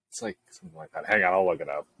 It's like something like that. Hang on, I'll look it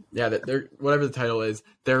up. Yeah, they're whatever the title is.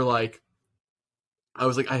 They're like, I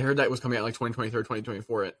was like, I heard that it was coming out like 2023 or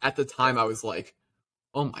 2024. And at the time, I was like,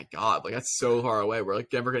 oh my god, like that's so far away. We're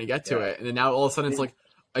like never gonna get to it. And then now all of a sudden it's like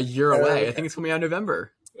a year away. I think it's coming out in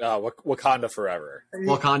November. Wakanda Forever.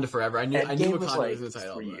 Wakanda Forever. I knew Wakanda like was the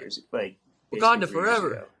title. 3 years, like Wakanda 3 years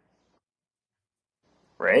Forever. ago.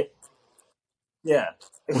 Right? Yeah.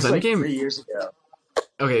 It was like 3 years ago.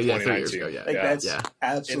 Okay, yeah, 3 years ago, yeah. Like that's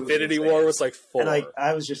absolutely Infinity insane. War was like 4. And like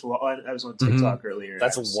I was on TikTok earlier.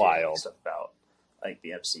 That's wild. Stuff about like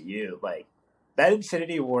the MCU. Like that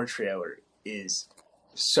Infinity War trailer is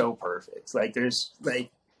so perfect. Like there's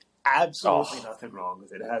like absolutely nothing wrong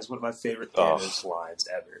with it. It has one of my favorite Thanos lines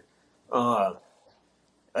ever.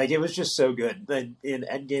 Like it was just so good. Then in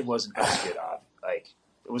Endgame wasn't as good. Like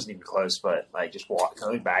it wasn't even close. But like just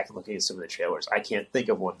going back and looking at some of the trailers, I can't think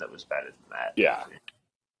of one that was better than that. Yeah.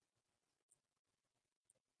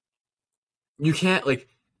 You can't like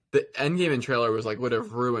the Endgame and trailer was like would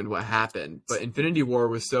have ruined what happened, but Infinity War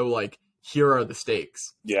was so like here are the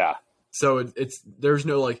stakes. Yeah. So it's there's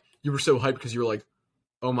no like you were so hyped because you were like,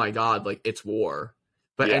 oh my god, like it's war.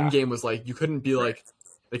 But Endgame was like you couldn't be like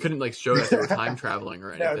they couldn't like show that they were time traveling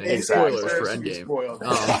or anything. No, exactly. Spoilers for Endgame.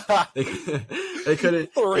 They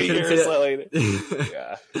couldn't. 3 years later.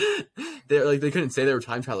 Yeah. They couldn't say they were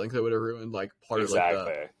time traveling because it would have ruined like part of like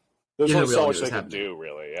the. There's only so much they could do,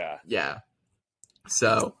 really. Yeah. Yeah.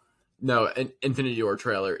 So, no, an Infinity War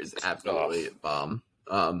trailer is absolutely bomb.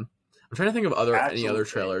 I'm trying to think of any other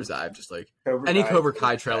trailers that I've just like Cobra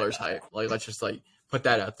Kai trailers hype. Like let's just like put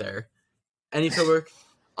that out there. Any Cobra.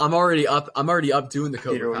 I'm already up doing the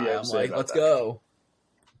Cobra Kai. I'm like, let's go.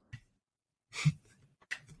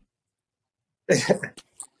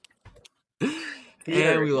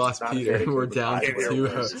 And we lost Peter. We're down to 2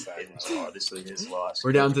 hosts. Honestly, his loss.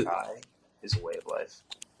 We're down to his way of life.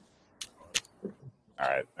 All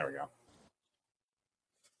right, there we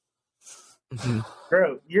go.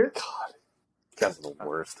 Bro, you're God. You guys are the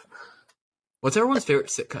worst. What's everyone's favorite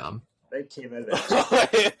sitcom? They came out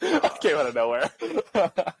of came out of nowhere.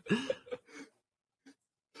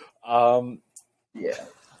 Yeah.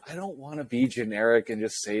 I don't want to be generic and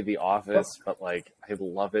just say The Office, but like I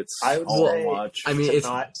love it I would so say, much. I mean, it's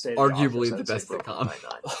not say arguably the the best sitcom.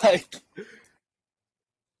 Like,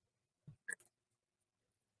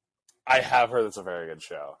 I have heard it's a very good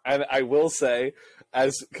show, and I will say,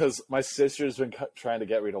 because my sister's been trying to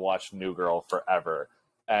get me to watch New Girl forever.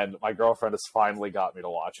 And my girlfriend has finally got me to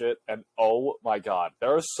watch it. And oh my god,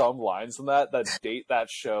 there are some lines in that date that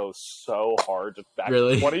show so hard just back in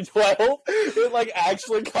 2012. It like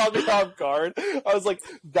actually caught me off guard. I was like,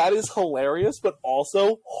 that is hilarious, but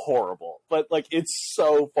also horrible. But like, it's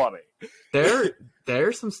so funny.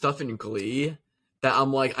 There's some stuff in Glee that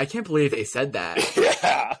I'm like, I can't believe they said that.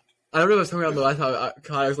 Yeah. I don't know if I was talking about the last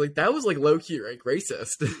time. I was like, that was like low key, like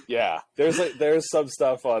racist. Yeah, there's some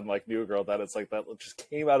stuff on like New Girl that it's like that just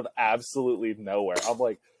came out of absolutely nowhere. I'm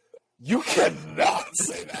like, you cannot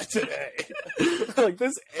say that today. Like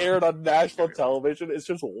this aired on national television. It's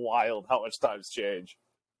just wild how much times change.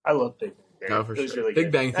 I love Big Bang Theory. No, for sure. Really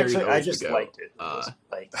Big Bang Theory. Actually, I just liked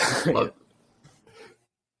it.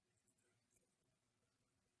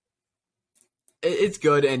 It's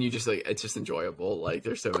good, and you just like it's just enjoyable. Like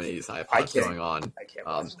there's so many side plots going on. I can't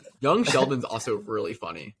watch that. Young Sheldon's also really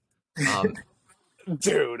funny.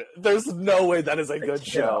 Dude, there's no way that is a good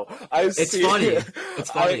show. It's funny. It's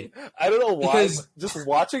funny. I don't know why. Because just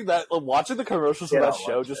watching the commercials for that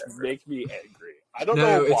show just make me angry. I don't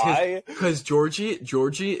know why. Because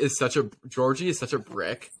Georgie is such a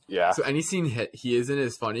brick. Yeah. So any scene he is in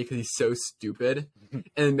is funny because he's so stupid,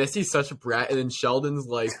 and Missy's such a brat, and then Sheldon's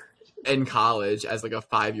like in college as like a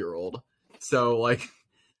 5-year-old. So like,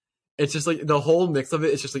 it's just like the whole mix of it.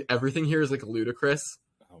 It's just like everything here is like ludicrous.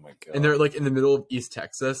 Oh my god. And they're like in the middle of East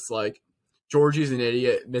Texas. Like Georgie's an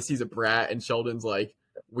idiot, Missy's a brat, and Sheldon's like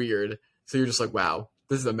weird. So you're just like, wow,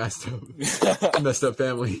 this is a messed up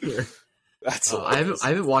family here. That's I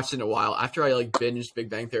haven't watched it in a while. After I like binged Big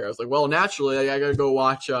Bang Theory, I was like, well, naturally, I gotta go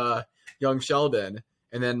watch Young Sheldon.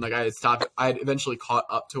 And then like I had stopped. I had eventually caught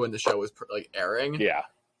up to when the show was like airing. Yeah.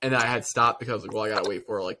 And then I had stopped because I was like, well, I gotta wait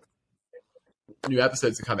for like new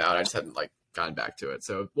episodes to come out. I just hadn't like gotten back to it.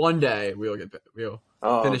 So one day we'll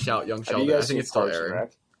finish out Young Sheldon. I think it's still airing.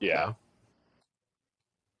 Yeah.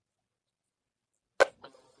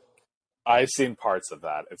 I've seen parts of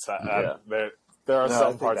that. It's there are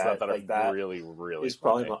some parts of that are really, really. It's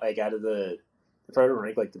probably like out of the, if I were to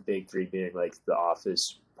rank like the big three being like The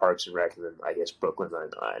Office, Parks and Rec, and then I guess Brooklyn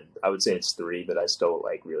Nine-Nine, I would say it's 3, but I still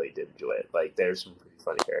like really did enjoy it. Like there's some pretty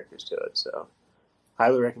funny characters to it, so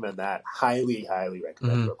Highly recommend that. Highly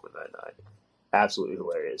recommend Mhm. Brooklyn Nine-Nine. Absolutely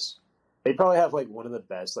hilarious. They probably have like one of the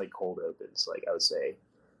best like cold opens, like I would say,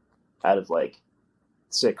 out of like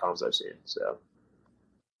sitcoms I've seen. So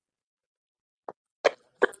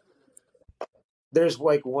there's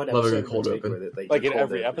like one Love a episode good in cold particular open. that like Like the in cold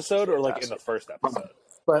every open is episode, or like in the fantastic. first episode?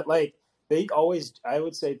 But like they always, I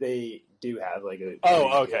would say they do have like a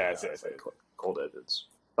Oh, pretty okay, good, I see. like, cold opens.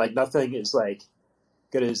 Like nothing is like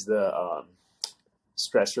good as the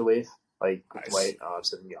stress relief, like Nice. Dwight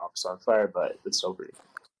setting the office on fire, but it's so pretty.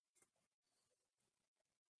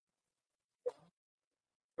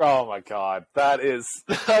 Oh my god, that is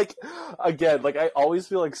like, again, like I always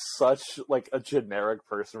feel like such like a generic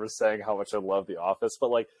person for saying how much I love The Office, but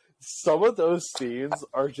like some of those scenes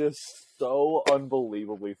are just so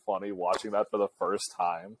unbelievably funny watching that for the first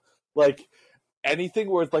time. Like anything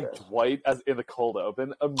where it's like Dwight as in the cold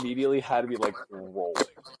open immediately had me like rolling,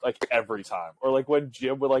 like every time. Or like when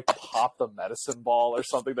Jim would like pop the medicine ball or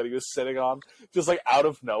something that he was sitting on, just like out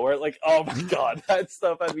of nowhere. Like, oh my god, that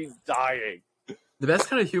stuff had me dying. The best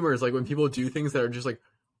kind of humor is like when people do things that are just like,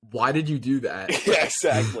 why did you do that? Yeah,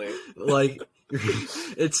 exactly. Like,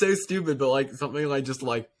 it's so stupid, but like something like just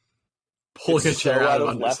like pulling It's a chair so out of of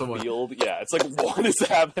under left someone, field. Yeah, it's like, what is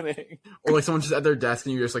happening? or like someone just at their desk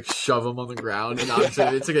and you just like shove them on the ground. And obviously,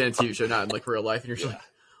 it's like in a TV show, not in like real life. And you're just like,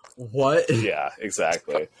 what? Yeah,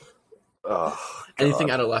 exactly. Oh, Anything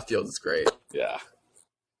God. out of left field is great. Yeah,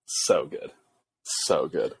 so good, so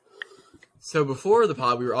good. So before the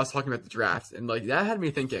pod, we were also talking about the draft, and like that had me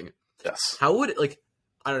thinking, Yes. how would it, like,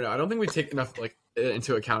 I don't know, I don't think we take enough like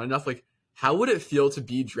into account enough. Like, how would it feel to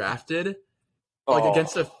be drafted like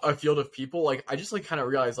against a field of people? Like, I just like kind of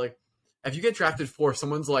realized like if you get drafted for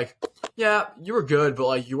someone's like, yeah, you were good, but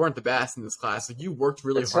like you weren't the best in this class. Like you worked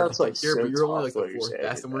really hard to Like get here, so but you're only like tough the what fourth you're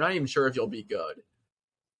best, saying, and we're not even sure if you'll be good.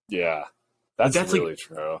 Yeah, that's That's, really like-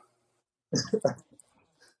 true.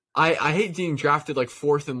 I hate being drafted like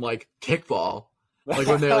fourth in like kickball. Like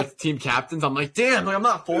when they're like team captains, I'm like, damn, like I'm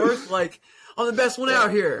not fourth. Like I'm the best one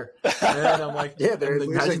out here. And I'm like, yeah, they're and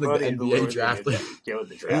imagine losing like the money the lower NBA they draft. Like, go in the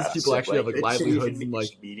these draft. people actually have like it should livelihoods even, and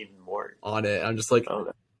like should mean even more. on it. I'm just like, I don't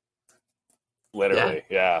know. Literally,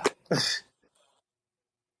 yeah.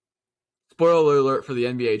 spoiler alert for the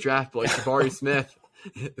NBA draft, but like Jabari Smith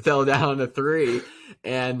fell down to 3,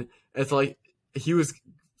 and it's like he was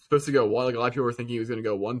supposed to go 1. Like a lot of people were thinking he was going to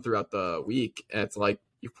go 1 throughout the week, and it's like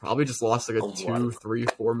you probably just lost like a $2, $3,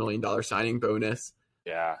 $4 million signing bonus.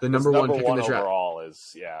 Yeah, The number one pick in the draft overall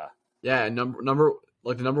is yeah, number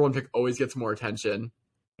like the number 1 pick always gets more attention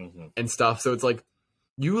and stuff. So it's like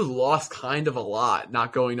you lost kind of a lot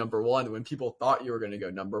not going number 1 when people thought you were going to go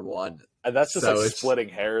number 1. And that's just So like it's- splitting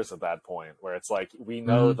hairs at that point, where it's like we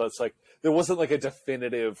know that's like there wasn't like a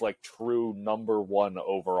definitive like true number 1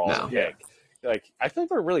 overall No. pick. Like I think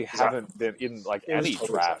there really haven't been in like It was any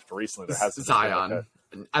totally draft recently. There hasn't Zion. been,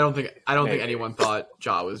 like, I don't think Maybe. anyone thought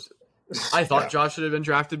Ja was. I thought Ja should have been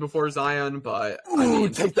drafted before Zion, but a, Ooh,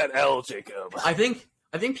 take that L, Jacob. I think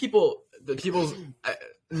people's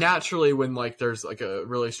naturally when like there's like a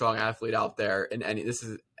really strong athlete out there, and this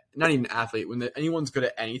is not even an athlete, when anyone's good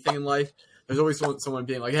at anything in life, there's always someone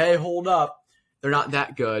being like, hey, hold up, they're not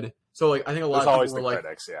that good. So like I think a lot There's of always people the were like,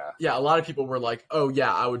 critics, yeah, a lot of people were like, oh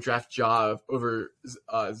yeah, I would draft Ja over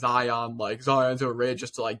Zion, like Zion's overrated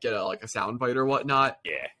just to like get a soundbite or whatnot.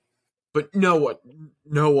 yeah, But no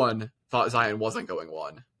one thought Zion wasn't going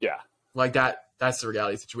 1. yeah. Like that's the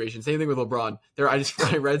reality situation. Same thing with LeBron.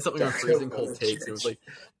 I read something on Freezing Cold Takes. It was like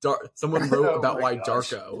someone wrote about why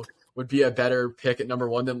Darko would be a better pick at number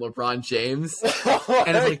 1 than LeBron James.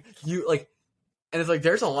 And it's like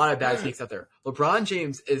there's a lot of bad takes out there. LeBron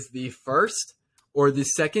James is the first or the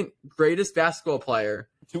second greatest basketball player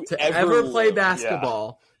to ever play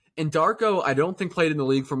basketball. And Darko, I don't think played in the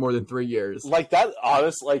league for more than 3 years. Like that,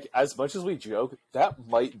 honest. Like as much as we joke, that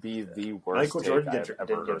might be the worst. Michael Jordan take didn't I've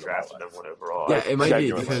ever get heard drafted in my life. number 1 overall. Yeah, it might be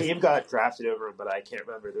genuinely. because Hakeem got drafted over him, but I can't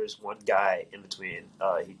remember. There's one guy in between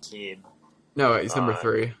Hakeem. no, he's number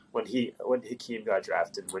 3. When Hakeem got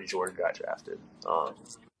drafted, when Jordan got drafted.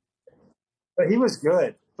 But he was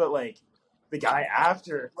good. But like the guy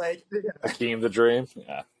after, like Hakeem the Dream.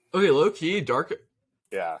 Yeah, Okay, low key, Darko.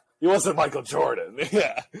 yeah. He wasn't Michael Jordan.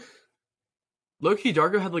 Yeah. Low key,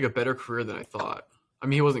 Darko had like a better career than I thought. I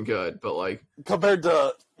mean, he wasn't good, but like Compared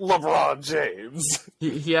to LeBron James.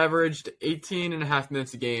 he averaged 18 and a half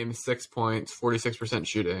minutes a game, 6 points, 46%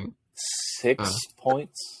 shooting. 6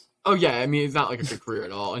 points? Oh yeah, I mean, it's not like a good career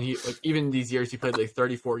at all. And he like even these years he played like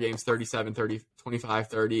 34 games, 37, 30, 25,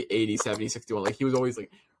 30, 80, 70, 61. Like he was always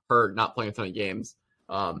like hurt, not playing a ton of games.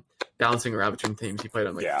 Bouncing around between teams. He played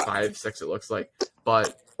on like 5, 6 it looks like.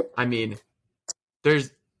 But I mean,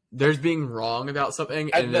 there's being wrong about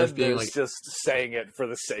something, and there's being like just saying it for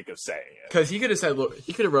the sake of saying it. Because he could have said, look,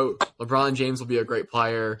 he could have wrote LeBron James will be a great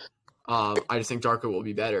player. I just think Darko will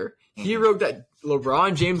be better. He wrote that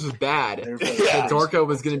LeBron James was bad, that Darko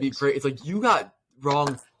was going to be great. It's like, you got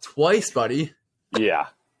wrong twice, buddy. Yeah.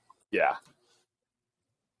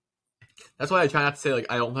 That's why I try not to say, like,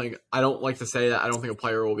 I don't like to say that I don't think a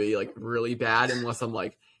player will be, like, really bad unless I'm,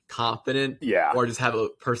 like, confident, or just have a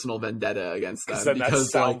personal vendetta against them. Then that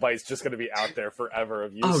soundbite's just going to be out there forever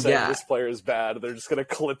of you saying this player is bad. They're just going to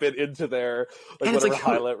clip it into their whatever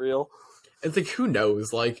highlight reel. It's like, who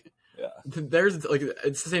knows? Like, there's like,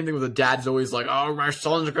 it's the same thing with the dad's always like, oh, my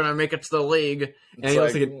son's going to make it to the league, and he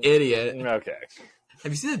looks like an idiot. Okay.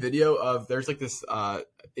 Have you seen the video of there's like this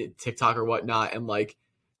TikTok or whatnot, and like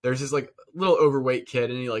there's this like little overweight kid,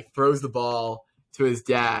 and he like throws the ball to his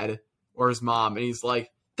dad or his mom, and he's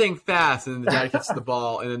like, think fast, and then the dad gets the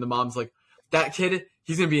ball, and then the mom's like, that kid,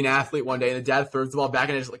 he's gonna be an athlete one day, and the dad throws the ball back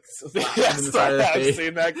and it just like slaps him in the side of the face. I've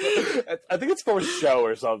seen that. I think it's for a show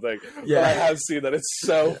or something. Yeah, but I have seen that. It's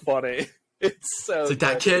so funny. It's like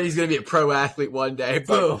that kid, he's gonna be a pro athlete one day.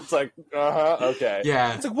 Boom. It's like okay.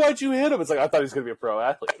 Yeah. It's like, why'd you hit him? It's like, I thought he was gonna be a pro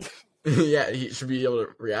athlete. Yeah, he should be able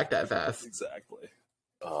to react that fast. Exactly.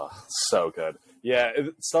 Oh, so good. Yeah,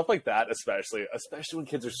 stuff like that, especially when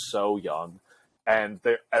kids are so young. And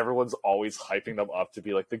everyone's always hyping them up to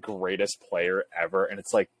be like the greatest player ever. And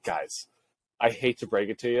it's like, guys, I hate to break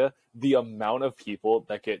it to you. The amount of people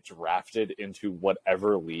that get drafted into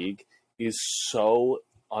whatever league is so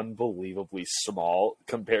unbelievably small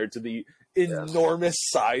compared to the enormous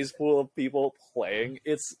size pool of people playing.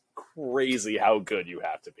 It's crazy how good you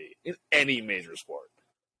have to be in any major sport.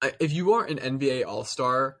 If you are an NBA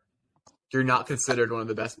All-Star, you're not considered one of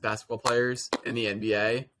the best basketball players in the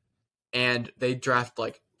NBA. And they draft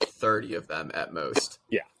like 30 of them at most.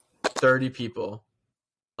 Yeah. 30 people.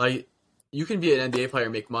 Like, you can be an NBA player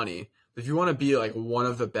and make money. But if you want to be like one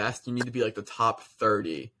of the best, you need to be like the top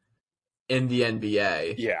 30 in the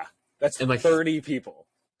NBA. Yeah. That's like 30 people.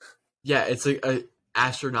 Yeah, it's like a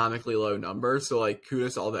astronomically low number. So like,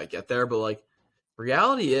 kudos to all that get there. But like,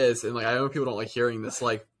 reality is, and like, I know people don't like hearing this,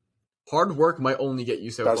 like, hard work might only get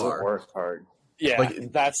you so far. Doesn't work hard. Yeah,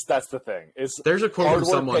 like, that's the thing. There's a quote hard from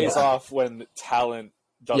work someone pays off when talent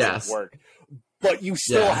doesn't work, but you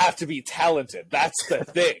still have to be talented. That's the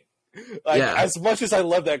thing. Like, as much as I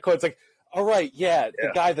love that quote, it's like, all right,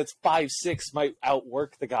 the guy that's 5'6" might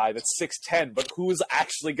outwork the guy that's 6'10", but who's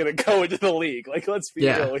actually going to go into the league? Like, let's be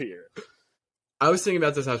real here. I was thinking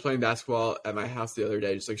about this. I was playing basketball at my house the other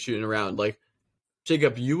day, just like shooting around. Like,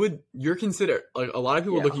 Jacob, you're considered, like, a lot of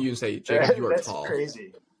people look at you and say, Jacob, you are tall. That's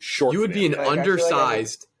crazy. Short, you would be an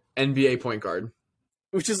undersized NBA point guard,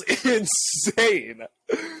 which is insane.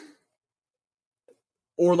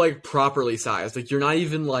 Or like properly sized. Like, you're not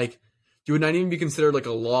even like, you would not even be considered like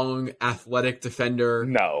a long athletic defender.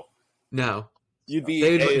 No. You'd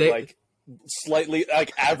be like slightly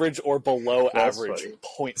like average or below average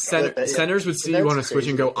point guard. Centers would see you on a switch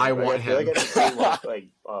and go, I want him. Like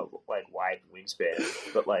wide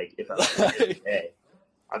wingspan, but like if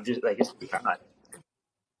I'm just like, it's not.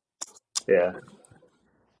 Yeah.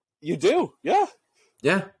 You do, yeah.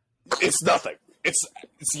 Yeah. It's nothing. It's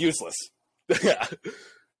useless. Yeah.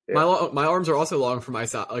 My arms are also long for my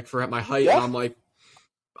like for my height, and I'm like,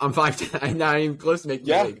 I'm 5'10". I'm not even close to making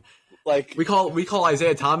the league. Like, we call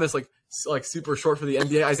Isaiah Thomas like super short for the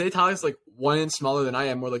NBA. Isaiah Thomas like 1 inch smaller than I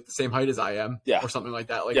am, or like the same height as I am, or something like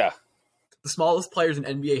that. Like, the smallest players in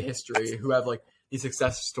NBA history who have like these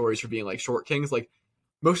success stories for being like short kings, like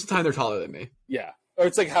most of the time they're taller than me. Yeah. Or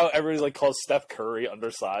it's like how everybody like calls Steph Curry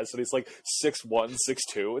undersized, and he's like 6'1",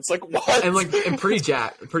 6'2". It's like, what? And pretty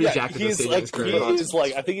jacked. He's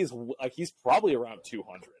like I think he's probably around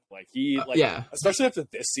 200. Like especially after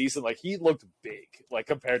this season, like he looked big, like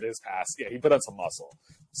compared to his past. Yeah, he put on some muscle.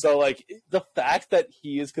 So like the fact that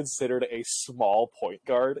he is considered a small point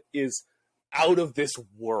guard is out of this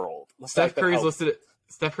world. Steph Curry's listed at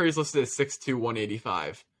 6'2",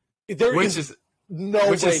 185. Which is no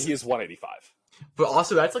way he is 185. But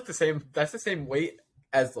also, that's like the same. That's the same weight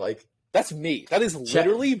as like. That's me. That is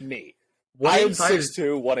literally me. I am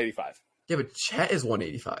 6'2", 185. Yeah, but Chet is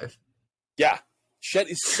 185. Yeah, Chet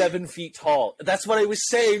is 7 feet tall. That's what I was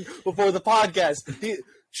saying before the podcast.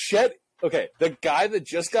 Chet, okay, the guy that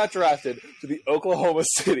just got drafted to the Oklahoma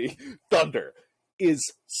City Thunder is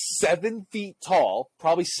 7 feet tall,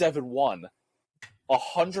 probably 7'1",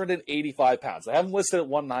 185 pounds. I have him listed at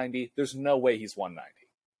 190. There's no way he's 190.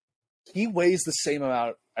 He weighs the same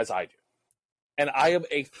amount as I do. And I am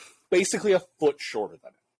basically a foot shorter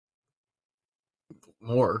than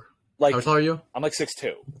him. More. Like, how tall are you? I'm like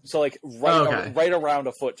 6'2", so like right around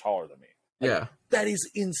a foot taller than me. Like, Yeah, that is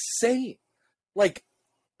insane. Like,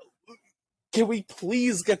 can we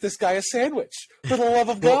please get this guy a sandwich for the love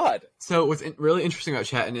of God? So what's really interesting about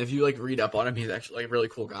Chet, and if you like read up on him, he's actually like a really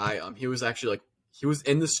cool guy. He was actually like he was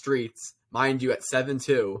in the streets, mind you, at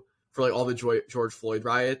 7'2" for like all the George Floyd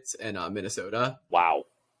riots in Minnesota. Wow.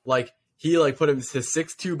 Like he like put his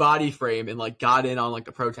 6'2" body frame and like got in on like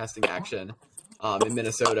the protesting action in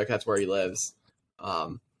Minnesota. 'Cause that's where he lives.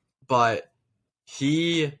 But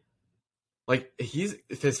he like his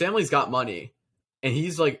family's got money. And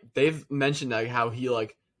he's like, they've mentioned like how he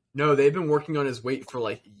like, no, they've been working on his weight for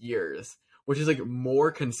like years, which is like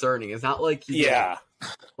more concerning. It's not like he's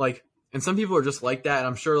like, and some people are just like that, and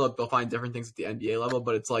I'm sure like, they'll find different things at the NBA level,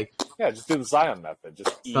 but it's like, just do the Zion method,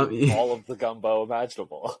 just eat all of the gumbo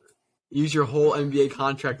imaginable. Use your whole NBA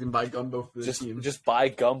contract and buy gumbo for the team. Just buy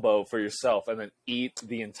gumbo for yourself, and then eat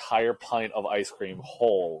the entire pint of ice cream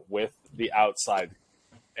whole with the outside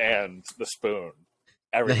and the spoon.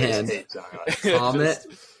 Everything. The hand.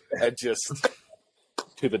 And just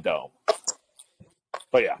to the dome.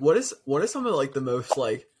 But yeah. What is some of like the most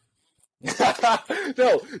like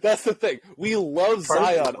No, that's the thing. We love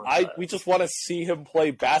Zion. We just want to see him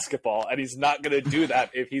play basketball, and he's not going to do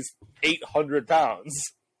that if he's 800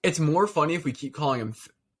 pounds. It's more funny if we keep calling him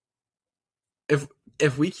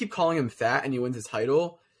if we keep calling him fat and he wins his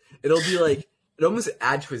title, it'll be like it almost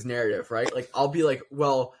add to his narrative, right? Like I'll be like,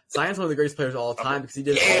 well, Zion's one of the greatest players of all time because he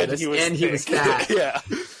did all this and he was fat. Yeah.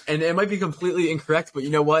 And it might be completely incorrect, but you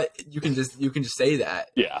know what? You can just say that.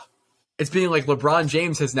 Yeah. It's being like LeBron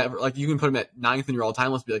James has never like you can put him at 9th in your all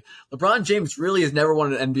time list. Be like LeBron James really has never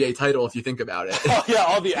won an NBA title if you think about it. Oh yeah,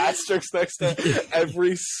 all the asterisks next to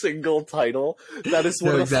every single title. That is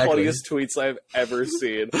one of the funniest tweets I've ever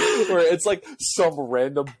seen. Where it's like some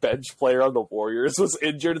random bench player on the Warriors was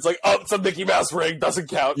injured. It's like, oh, it's a Mickey Mouse ring, doesn't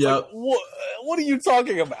count. Yep. Like, what are you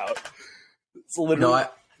talking about? It's literally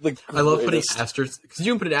I love putting asterisks because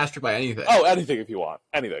you can put an asterisk by anything. Oh, anything if you want,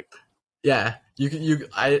 anything. Yeah,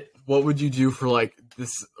 what would you do for like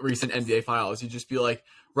this recent NBA Finals? You'd just be like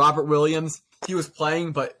Robert Williams. He was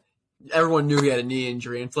playing, but everyone knew he had a knee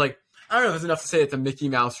injury. And it's like I don't know if it's enough to say it's a Mickey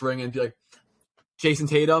Mouse ring and be like Jason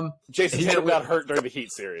Tatum. Jason Tatum got hurt during the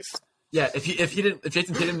Heat series. Yeah, if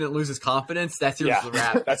Jason Tatum didn't lose his confidence, that's the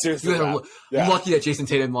wrap. That's seriously the wrap. You're lucky that Jason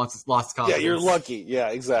Tatum lost his confidence. Yeah, you're lucky. Yeah,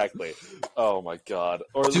 exactly. Oh my god.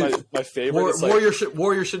 Or dude, my favorite.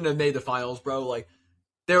 Warriors shouldn't have made the finals, bro. Like.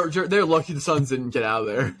 They're lucky the Suns didn't get out of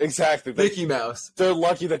there. Exactly. Mickey Mouse. They're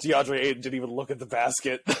lucky that DeAndre Ayton didn't even look at the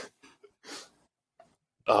basket.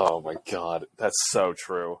 Oh my god, that's so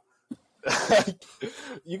true.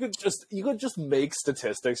 You could just make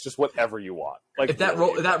statistics just whatever you want. Like if that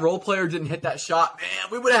role player didn't hit that shot,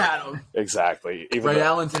 man, we would have had him. Exactly. Ray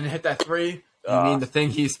Allen didn't hit that three. You mean the thing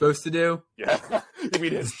he's supposed to do? Yeah. You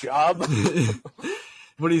mean his job?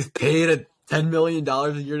 What he's paid at $10 million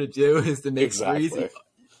a year to do is to make threes.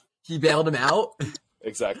 He bailed him out.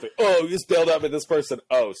 Exactly. Oh, he just bailed out with this person.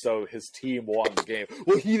 Oh, so his team won the game.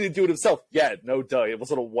 Well, he didn't do it himself. Yeah, no duh. It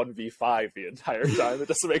wasn't a 1v5 the entire time. It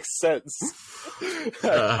doesn't make sense.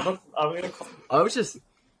 I was just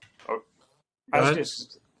going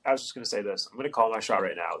to say this. I'm going to call my shot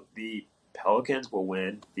right now. The Pelicans will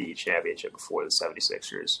win the championship before the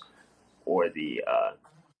 76ers or the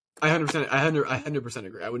I 100%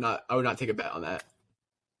 agree. I would not take a bet on that.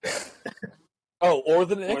 Or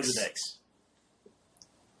the Knicks. Or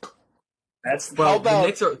the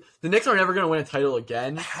Knicks. The Knicks are never going to win a title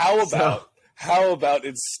again. How about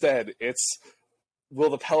instead will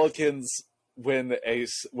the Pelicans win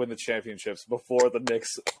the championships before the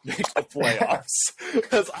Knicks make the playoffs?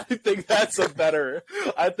 Because I think that's a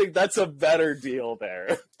better deal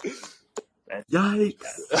there.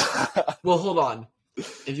 Yikes! Well, hold on.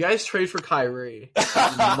 If you guys trade for Kyrie,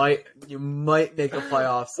 you might make the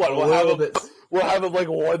playoffs. We'll have it like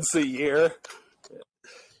once a year.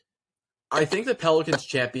 I think the Pelicans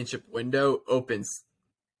championship window opens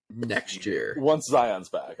next year. Once Zion's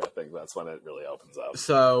back, I think that's when it really opens up.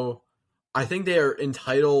 So I think they are in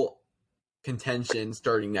title contention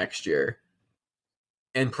starting next year.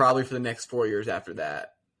 And probably for the next 4 years after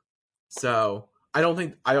that. So I'm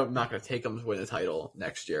not going to take them to win the title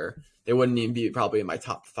next year. They wouldn't even be probably in my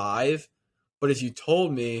top 5. But if you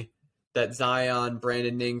told me that Zion,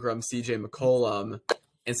 Brandon Ingram, CJ McCollum,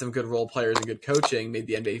 and some good role players and good coaching made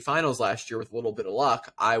the NBA Finals last year with a little bit of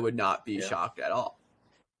luck, I would not be shocked at all.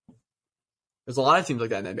 There's a lot of teams like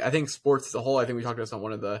that in the NBA. I think sports as a whole, I think we talked about this on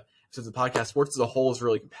one of the episodes of the podcast, sports as a whole is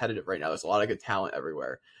really competitive right now. There's a lot of good talent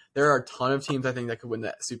everywhere. There are a ton of teams I think that could win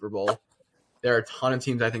that Super Bowl. There are a ton of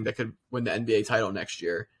teams I think that could win the NBA title next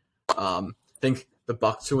year. I think the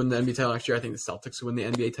Bucks could win the NBA title next year. I think the Celtics could win the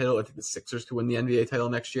NBA title. I think the Sixers could win the NBA title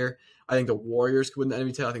next year. I think the Warriors could win the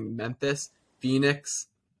NBA title. I think Memphis, Phoenix,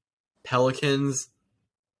 Pelicans.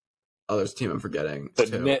 Oh, there's a team I'm forgetting.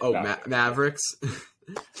 Mavericks.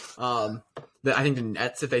 I think the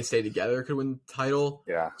Nets, if they stay together, could win the title.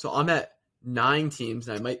 Yeah. So I'm at 9 teams,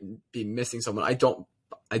 and I might be missing someone. I don't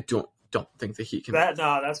think the Heat can.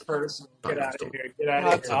 That's personal. Get out of here. Get out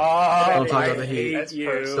of here. Don't talk about the Heat.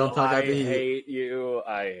 Don't talk about the Heat. I hate you.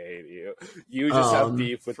 I hate you. You just have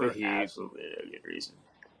beef with the Heat. Absolutely no good reason.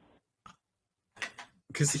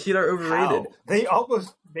 Because the Heat are overrated. How? They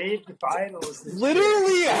almost made the finals.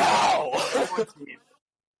 Literally, how?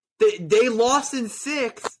 They lost in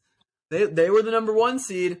 6. They were the number 1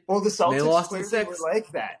 seed. Well, the Celtics they lost in 6.6. Were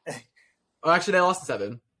like that. Oh, actually, they lost in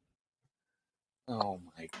 7. Oh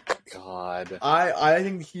my god! I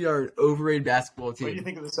think the Heat are an overrated basketball team. What do you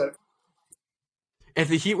think of the set? If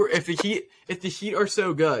the Heat are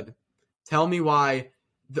so good, tell me why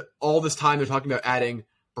all this time they're talking about adding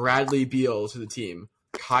Bradley Beal to the team,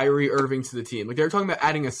 Kyrie Irving to the team. Like they're talking about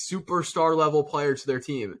adding a superstar level player to their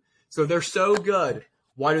team. So if they're so good,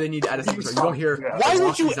 why do they need to add a superstar? You don't hear. Why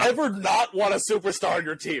would you ever not want a superstar on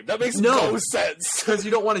your team? That makes no sense. Because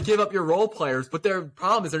you don't want to give up your role players, but their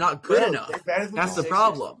problem is they're not good enough. That's the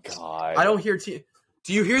problem. God. I don't hear.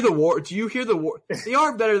 Do you hear the war? They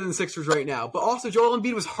are better than the Sixers right now, but also Joel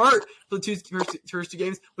Embiid was hurt for the first two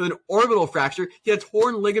games with an orbital fracture. He had a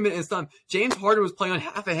torn ligament in his thumb. James Harden was playing on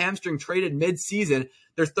half a hamstring, traded mid-season.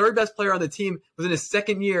 Their third best player on the team was in his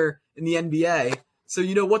second year in the NBA. So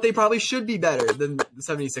you know what? They probably should be better than the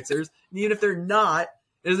 76ers. And even if they're not,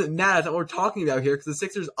 it doesn't matter. That's what we're talking about here because the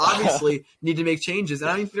Sixers obviously need to make changes. And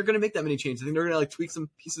I don't think they're going to make that many changes. I think they're going to tweak some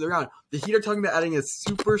pieces around. The Heat are talking about adding a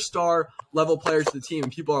superstar level player to the team.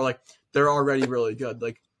 And people are like, they're already really good.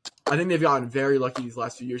 Like, I think they've gotten very lucky these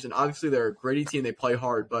last few years. And obviously they're a gritty team. They play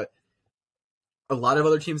hard. But a lot of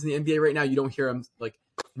other teams in the NBA right now, you don't hear them. Like,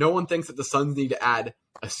 no one thinks that the Suns need to add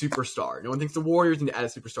a superstar. No one thinks the Warriors need to add a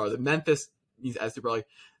superstar. The Memphis needs to add a superstar. Like,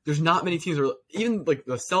 there's not many teams, even like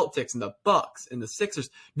the Celtics and the Bucks and the Sixers.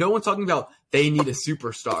 No one's talking about they need a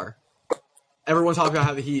superstar. Everyone's talking about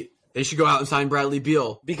how the Heat, they should go out and sign Bradley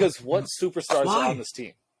Beal. Because what superstars are on this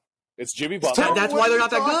team? It's Jimmy Butler. That's why they're not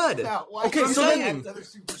that good. Okay, so then another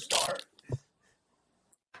superstar.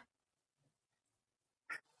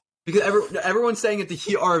 Because everyone's saying that the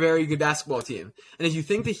Heat are a very good basketball team. And if you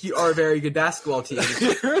think the Heat are a very good basketball team,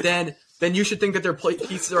 then you should think that their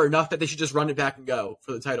pieces are enough that they should just run it back and go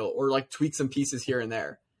for the title or like tweak some pieces here and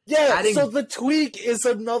there. Yeah, so the tweak is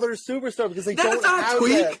another superstar because they don't have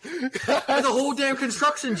tweak. That. That's a whole damn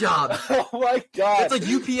construction job. Oh my god! It's like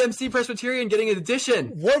UPMC Presbyterian getting an addition.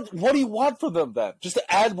 What do you want from them then? Just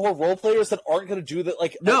to add more role players that aren't going to do that?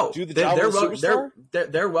 Like do the job of a superstar?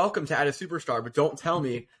 They're welcome to add a superstar, but don't tell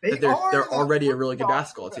me that they're already a really good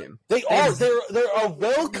basketball team. They are. They're a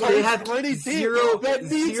welcome. They have pretty team that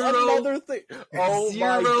needs another thing. Oh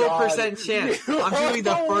 0% chance. I'm doing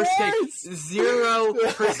the first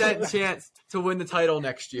take. 0% chance to win the title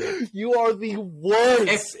next year. You are the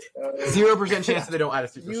worst. 0% chance that they don't add a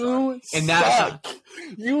superstar.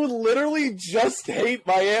 You literally just hate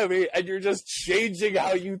Miami, and you're just changing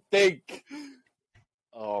how you think.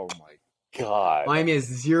 Oh my god! Miami has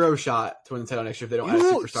 0 shot to win the title next year if they don't add a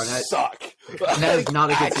superstar. Suck. That is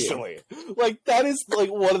not a good team. Like that is like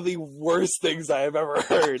one of the worst things I have ever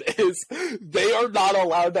heard. Is they are not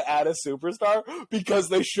allowed to add a superstar because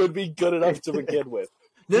they should be good enough to begin with.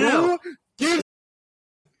 No.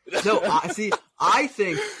 I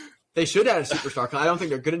think they should add a superstar because I don't think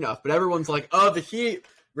they're good enough. But everyone's like, oh, the Heat,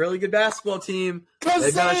 really good basketball team.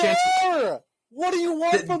 Because they are! What do you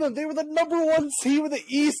want from them? They were the number 1 team in the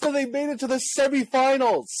East and they made it to the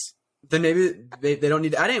semifinals. Then maybe they don't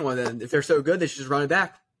need to add anyone then. If they're so good, they should just run it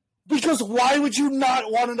back. Because why would you not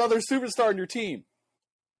want another superstar on your team?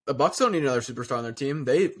 The Bucks don't need another superstar on their team.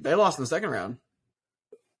 They lost in the second round.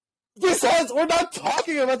 Besides, we're not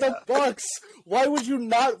talking about the Bucks. Why would you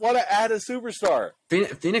not want to add a superstar?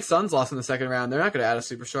 Phoenix Suns lost in the second round. They're not going to add a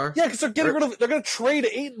superstar. Yeah, because they're they're going to trade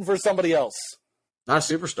Ayton for somebody else. Not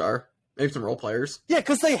a superstar. Maybe some role players. Yeah,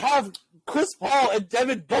 because they have Chris Paul and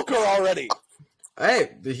Devin Booker already.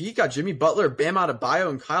 Hey, the Heat got Jimmy Butler, Bam Adebayo,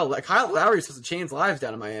 and Kyle Lowry is supposed to change lives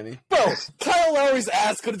down in Miami. Bro, Kyle Lowry's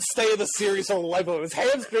ass couldn't stay in the series for the life of him. His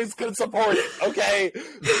hamstrings couldn't support it, okay?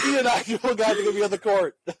 He and I don't got to be on the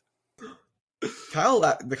court.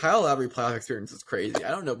 The Kyle Lowry playoff experience is crazy.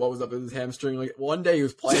 I don't know what was up with his hamstring. Like one day he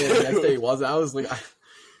was playing, the next day he wasn't. I was like,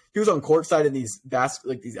 he was on courtside in these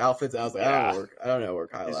these outfits. And I was like, I don't know where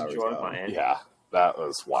Kyle Lowry's going. Yeah, that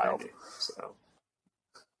was wild. So,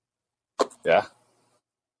 yeah.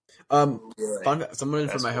 Someone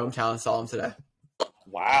from my hometown saw him today.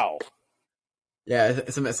 Wow. Yeah,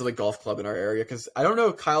 it's a like golf club in our area because I don't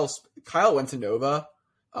know. Kyle went to Nova,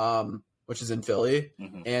 which is in Philly,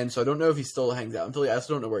 and so I don't know if he still hangs out in Philly. I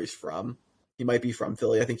also don't know where he's from. He might be from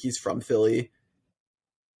Philly. I think he's from Philly,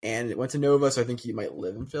 and it went to Nova, so I think he might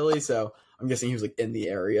live in Philly. So I'm guessing he was like in the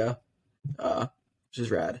area, which is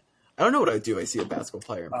rad. I don't know what I would do if I see a basketball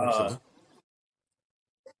player in person.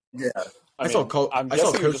 Yeah. I'm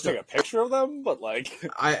guessing you just take a picture of them, but like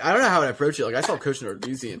I don't know how I'd approach it. Like I saw Coach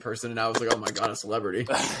Narduzzi in person, and I was like, oh my god, a celebrity.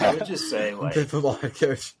 I would just say like the football head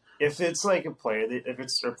coach. If it's like a player if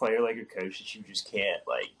it's a player like a coach that you just can't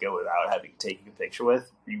like go without having taken a picture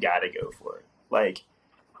with, you got to go for it. Like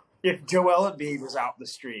if Joel Embiid was out in the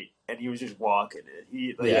street and he was just walking,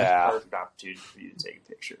 it was a perfect opportunity for you to take a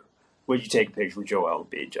picture. Would you take a picture with Joel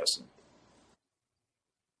Embiid, Justin?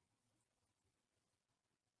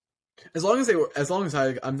 As long as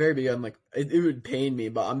I'm very big on like it would pain me,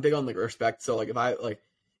 but I'm big on like respect. So like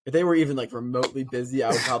if they were even like remotely busy, I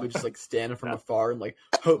would probably just like stand from afar and like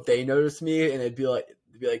hope they notice me, and it'd be like,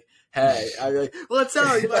 hey, I'd be like, what's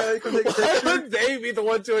up? You might come take a picture. They be the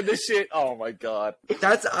one to initiate. Oh my god,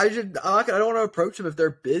 I don't want to approach them if they're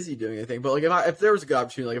busy doing anything. But like if there was a good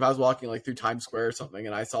opportunity, like if I was walking like through Times Square or something,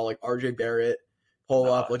 and I saw like RJ Barrett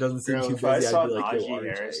pull up, it doesn't seem too busy. If I saw I'd be like,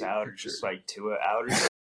 Najee Harris out or just like Tua out or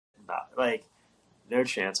not, like no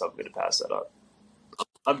chance I'm gonna pass that up.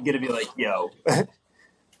 I'm gonna be like, yo, I've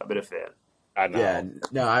been a fan. I know. Yeah,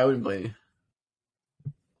 no, I wouldn't blame you.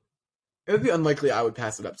 It would be unlikely I would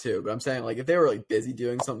pass it up too, but I'm saying like if they were like busy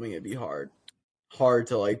doing something, it'd be hard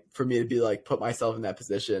to like for me to be like put myself in that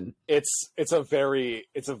position. It's a very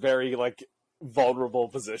like vulnerable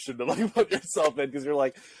position to like put yourself in because you're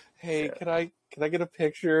like, hey, can I get a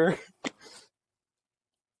picture?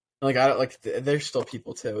 Like I don't like they're still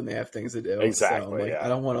people too, and they have things to do. Exactly. So, like, I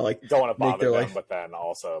don't want to bother them, but then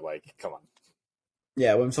also like, come on.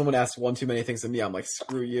 Yeah, when someone asks one too many things to me, I'm like,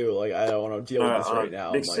 screw you. Like I don't want to deal with this right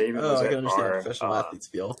now. Nick I'm like, I can understand how professional athletes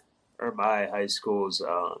feel. Or my high school's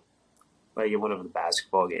like in one of the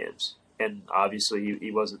basketball games, and obviously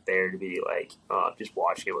he wasn't there to be like just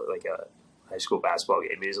watching it like a high school basketball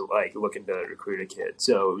game. He was like looking to recruit a kid,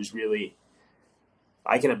 so it was really.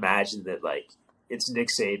 I can imagine that like. It's Nick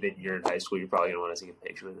Saban, you're in high school, you're probably going to want to take a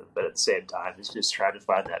picture with him. But at the same time, it's just trying to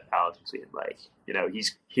find that balance between, like,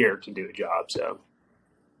 he's here to do a job. So,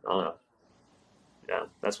 I don't know. Yeah,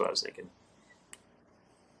 that's what I was thinking.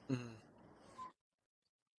 Mm-hmm.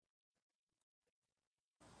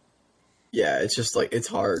 Yeah, it's just, like, it's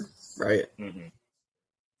hard, right? Mm-hmm.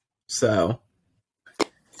 So.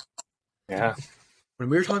 Yeah. When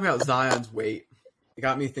we were talking about Zion's weight, it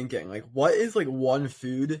got me thinking, like, what is, like, one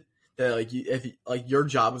food that like if your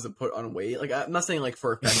job is to put on weight, like I'm not saying like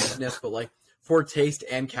for effectiveness, but like for taste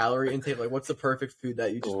and calorie intake, like what's the perfect food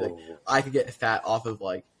that you just like I could get fat off of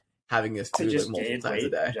like having this food like, multiple times a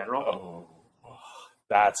day. In general?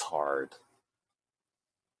 That's hard.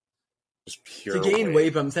 Just pure to gain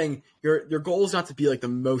weight, but I'm saying your goal is not to be like the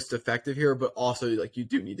most effective here, but also like you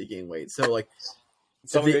do need to gain weight. So like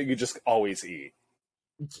something that you just always eat.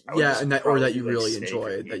 Yeah, and that or that you really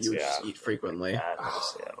enjoy, that you would just eat frequently.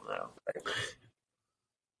 Honestly, I don't know.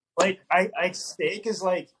 Like, I steak is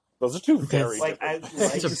like those are two very like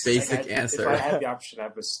it's a basic answer. If I had the option to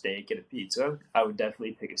have a steak and a pizza, I would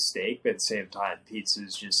definitely pick a steak. But at the same time, pizza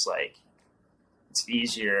is just like it's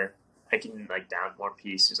easier. I can like down more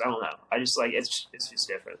pieces. I don't know. I just like it's just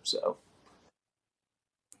different. So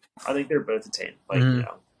I think they're both attainable, like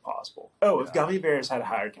possible. Oh, if gummy bears had a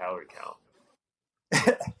higher calorie count.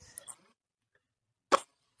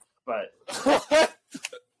 But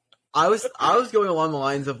I was going along the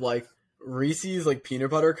lines of like Reese's like peanut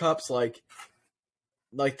butter cups, like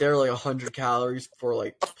they're like 100 calories for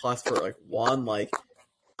like plus for like one. Like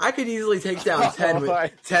I could easily take down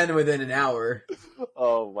 10 within an hour.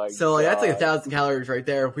 Oh my! So like that's like 1,000 calories right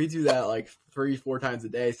there. If we do that like 3-4 times a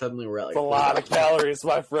day, suddenly we're at like a lot of calories,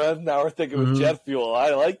 my friend. Now we're thinking with jet fuel.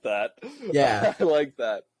 I like that. Yeah, I like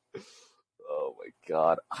that. Oh my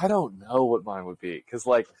god, I don't know what mine would be because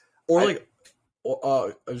like I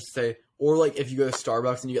just say or like if you go to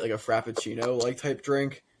Starbucks and you get like a frappuccino like type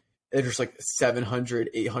drink, it's just like 700,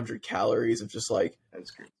 800 calories of just like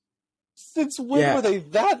that's great. Since when were they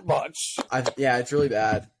that much? It's really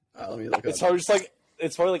bad. Let me look. It's probably just like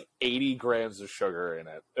it's probably like 80 grams of sugar in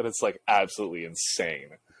it, and it's like absolutely insane.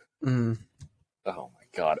 Mm. Oh my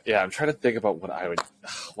god, yeah. I'm trying to think about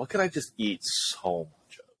what could I just eat so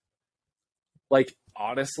much of? Like,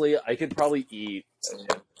 honestly, I could probably eat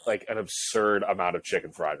like an absurd amount of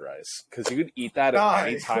chicken fried rice because you could eat that at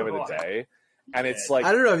any time of the day. and it's like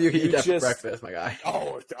I don't know if you can eat that for just- breakfast, my guy.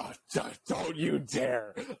 Oh, don't you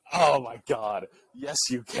dare! Oh my god, yes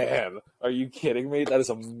you can. Are you kidding me? That is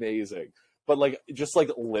amazing. But like, just like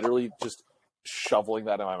literally, just shoveling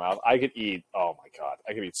that in my mouth, I could eat. Oh my god,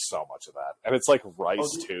 I could eat so much of that, and it's like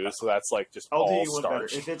rice too, so that's like just I'll do all you one better.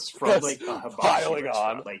 starch. If it's from That's like a hibachi piling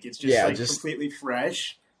restaurant, on. like it's just Yeah, like just- completely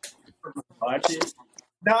fresh from hibachi.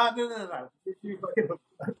 No. We can't do fucking-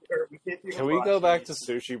 we can't do Can we go hibachi. back to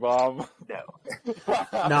Sushi Bomb? No.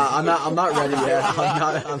 Nah, I'm not ready yet.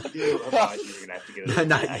 I'm If you do hibachi, you're gonna have to go to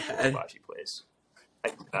Not the actual yet. hibachi place.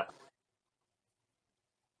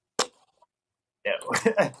 No.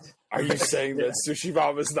 Are you saying that Sushi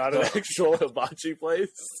Bomb is not an actual hibachi place?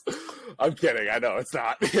 I'm kidding. I know it's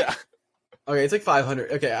not. Yeah. Okay, it's like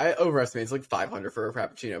 500. Okay, I overestimate. It's like 500 for a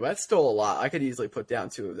frappuccino, but that's still a lot. I could easily put down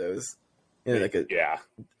 2 of those, like Yeah.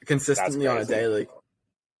 consistently on a crazy. day. Like,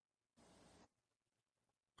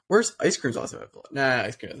 where's ice cream's also? Nah,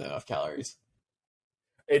 ice cream doesn't have enough calories.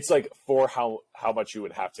 It's like for how much you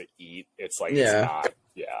would have to eat. It's like Yeah. it's not.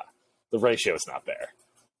 Yeah. The ratio is not there.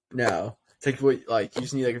 No, it's like what you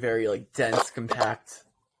just need like a very like dense, compact.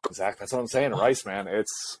 Exactly. That's what I'm saying. Rice, man.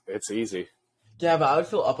 It's easy. Yeah, but I would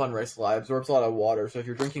fill up on rice a lot. It absorbs a lot of water. So if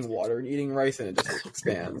you're drinking water and eating rice, then it just like,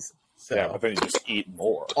 expands. So Yeah, but then you just eat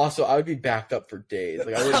more. also, I would be backed up for days.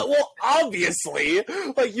 Like I wouldn't. Well, obviously,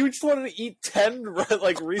 like you just wanted to eat 10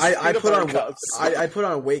 like Reese's I peanut put butter on cups. I put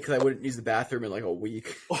on weight because I wouldn't use the bathroom in like a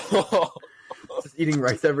week. Just eating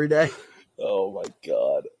rice every day. Oh my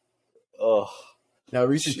god. Oh. Now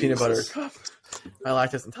Reese's peanut butter Jesus. cup. My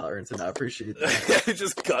lactose intolerance, and I appreciate that. It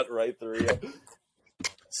just cut right through you.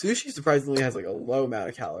 Sushi surprisingly has like a low amount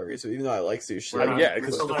of calories, so even though I like sushi, We're not- Yeah, we're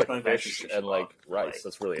because still it's not like going back to fish Sushi and like Bomb. rice. Like,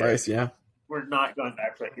 That's really rice, yeah. We're not going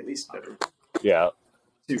back for like at least another Yeah.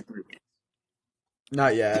 2-3 weeks.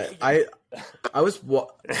 Not yet. I was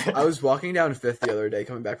walking down Fifth the other day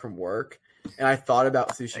coming back from work, and I thought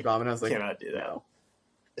about Sushi Bomb, and I was like, Cannot do that. no.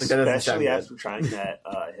 Like, that doesn't sound Especially good. after trying that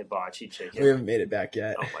hibachi chicken. We haven't made it back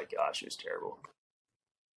yet. Oh my gosh, it was terrible.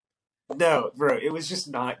 No, bro, it was just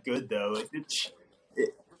not good though. Like,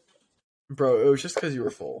 Bro, it was just because you were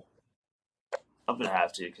full. I'm gonna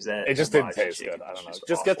have to because that It just didn't hibachi taste chicken good. I don't know. was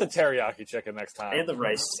Just get the awful. teriyaki chicken next time. And the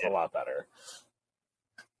rice It's a dip. lot better.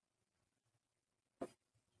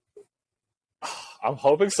 I'm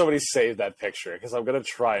hoping somebody saved that picture because I'm gonna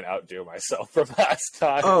try and outdo myself from last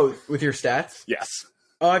time. Oh, with your stats? Yes.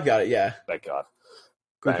 Oh, I've got it. Yeah, Thank God.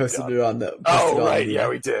 we Thank posted God. it on the. Oh posted on right, the- yeah,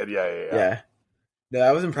 we did. Yeah. Yeah. No,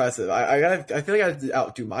 that was impressive. I feel like I have to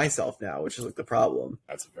outdo myself now, which is like the problem.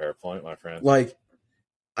 That's a fair point, my friend. Like,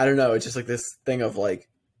 I don't know. It's just like this thing of like,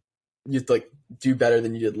 you like do better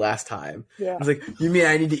than you did last time. Yeah. It's like, you mean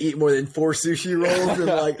I need to eat more than 4 sushi rolls and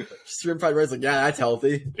like shrimp fried rice? Like, yeah, that's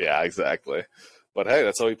healthy. Yeah, exactly. But hey,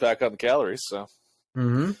 that's how we pack on the calories. So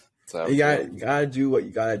Mm-hmm. so You gotta do what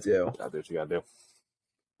you gotta do. gotta do what you gotta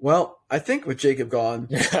Well, I think with Jacob gone,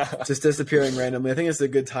 do. just disappearing randomly, I think it's a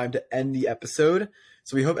good time to end the episode.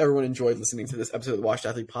 So we hope everyone enjoyed listening to this episode of the Washed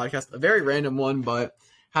Athlete Podcast. A very random one, but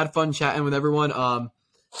had fun chatting with everyone.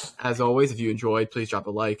 As always, if you enjoyed, please drop a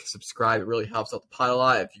like, subscribe. It really helps out the pod a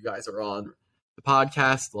lot. If you guys are on the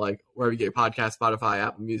podcast, like wherever you get your podcast, Spotify,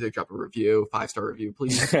 Apple Music, drop a review, 5-star review,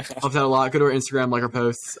 please. Helps out a lot. Go to our Instagram, like our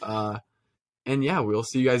posts. And yeah, we'll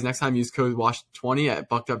see you guys next time. Use code WASH20 at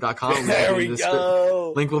buckedup.com. There we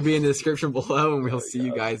go. Link will be in the description below, and we'll see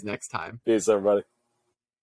you guys next time. Peace, everybody.